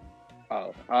now.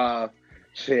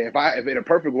 Shit. If in a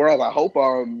perfect world, I hope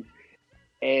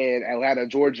in Atlanta,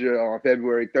 Georgia, on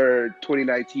February 3rd,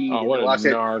 2019, and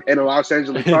the Los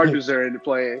Angeles Chargers are in the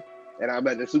playing, and I'm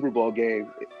at the Super Bowl game.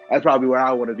 That's probably where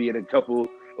I want to be in a couple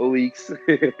of weeks.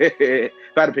 If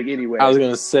I had to pick anywhere. I was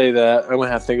gonna say that. I'm gonna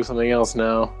have to think of something else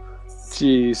now.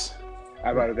 Jeez.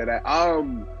 I'd rather than that.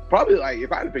 Probably like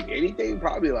if I had to pick anything,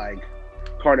 probably like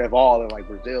Carnival in like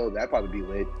Brazil. That'd probably be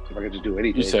lit if I could just do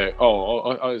anything. You say,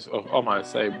 I'm gonna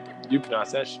say you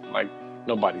pronounce that shit like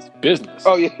nobody's business.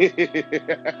 Oh yeah,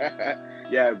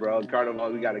 yeah, bro.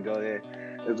 Carnival, we gotta go there.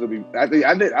 It's gonna be. I think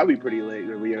I'd be pretty lit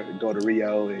when we go to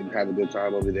Rio and have a good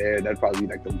time over there. That'd probably be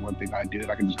like the one thing I'd do if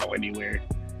I could just go anywhere.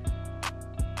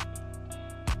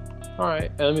 All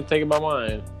right, and let me think about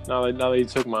mine. Now that you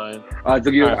took mine, if I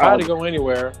had to go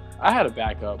anywhere, I had a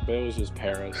backup, but it was just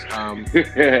Paris.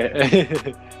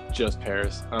 Just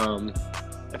Paris.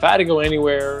 If I had to go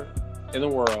anywhere in the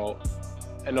world,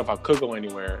 and if I could go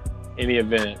anywhere, any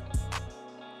event,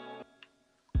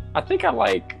 I think I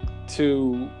like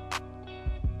to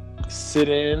sit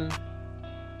in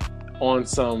on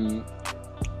some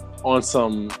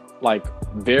like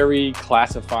very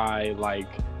classified like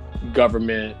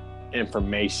government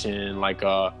information, like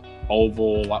a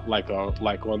oval, like one of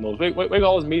those we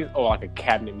call those meetings, or like a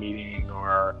cabinet meeting,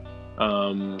 or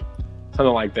something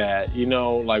like that.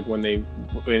 Like when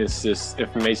it's just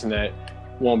information that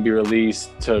won't be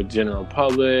released to general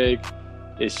public.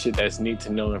 It's shit that's need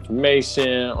to know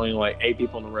information. Only like 8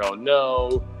 people in the world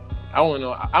know. I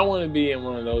want to be in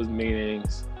one of those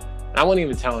meetings. I wouldn't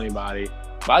even tell anybody,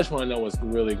 but I just want to know what's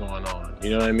really going on. You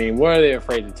know what I mean? What are they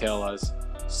afraid to tell us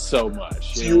so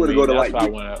much? So you want to go to like?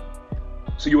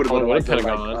 So you want to go to like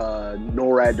Pentagon,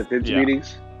 NORAD defense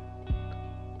meetings?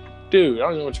 Dude, I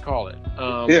don't know what you call it.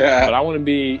 Yeah. But I want to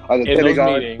be in Pentagon.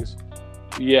 those meetings.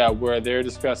 Yeah, where they're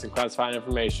discussing classified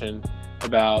information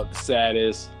about the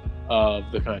status of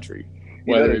the country.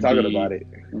 Whether they're talking about it.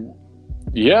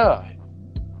 Yeah.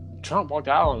 Trump walked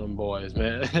out on them boys,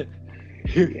 man.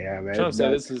 Yeah, man. Trump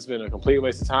said this has been a complete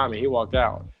waste of time, and he walked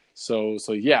out. So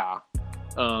yeah.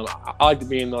 I like to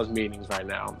be in those meetings right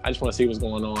now. I just want to see what's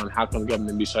going on. How come the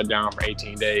government be shut down for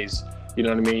 18 days? You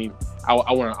know what I mean? I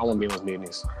want to be in those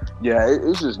meetings. Yeah,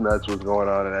 it's just nuts what's going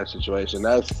on in that situation.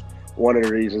 That's one of the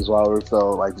reasons why we're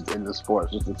so like into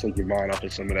sports, just to take your mind off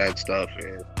of some of that stuff,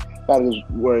 and not just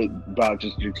worry about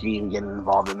just your team getting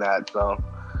involved in that. So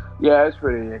yeah, it's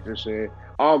pretty interesting.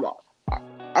 I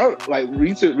don't like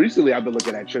recently. I've been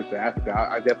looking at trips to Africa.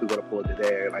 I definitely want to pull it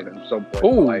there, like at some point.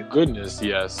 Oh goodness,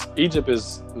 yes. Egypt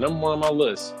is number 1 on my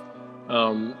list,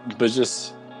 but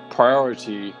just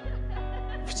priority.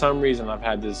 For some reason, I've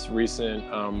had this recent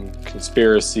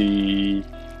conspiracy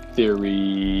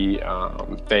theory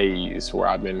phase where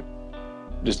I've been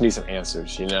just need some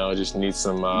answers. Just need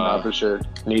some. For sure.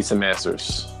 Need some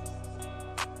answers.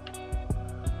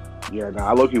 Yeah,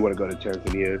 I low-key want to go to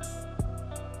Tanzania.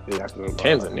 You got some,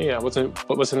 Tanzania.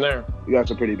 What's in there? you got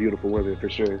some pretty beautiful women for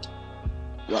sure.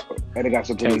 And they got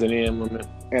some pretty, Tanzanian women.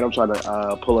 and I'm trying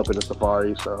to pull up in the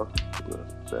safari, so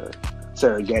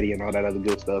Serengeti and all that other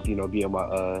good stuff. You know, be in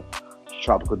my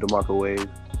tropical DeMarco wave,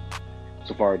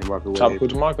 safari DeMarco wave. Tropical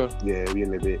DeMarco. Yeah, we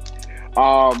in a bit.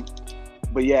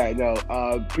 But yeah, no.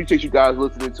 Appreciate you guys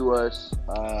listening to us.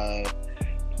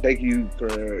 Thank you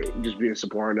for just being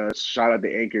supporting us. Shout out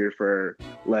to Anchor for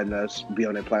letting us be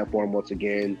on their platform once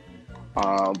again.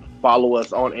 Follow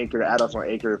us on Anchor, add us on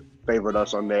Anchor, favorite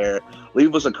us on there.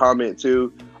 Leave us a comment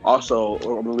too. Also,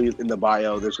 I'm gonna leave in the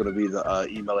bio. There's gonna be the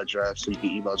email address, so you can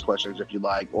email us questions if you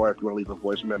like, or if you want to leave a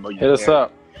voice memo, you Hit us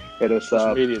up. Hit us social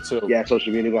up. Media too. Yeah,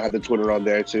 social media. We're gonna have the Twitter on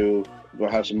there too. We're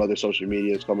gonna have some other social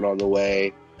medias coming on the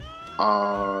way.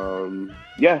 Got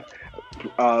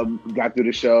through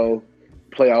the show.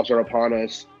 Playoffs are upon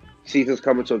us. Season's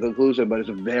coming to a conclusion, but it's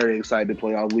a very exciting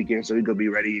playoff weekend, so we're gonna be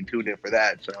ready and tuned in for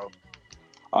that. So,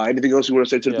 anything else you want to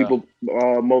say to the people,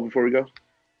 Mo, before we go?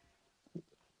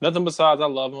 Nothing besides I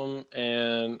love them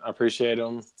and I appreciate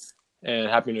them, and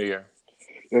Happy New Year.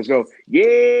 Let's go.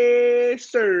 Yes,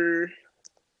 sir.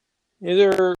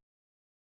 Either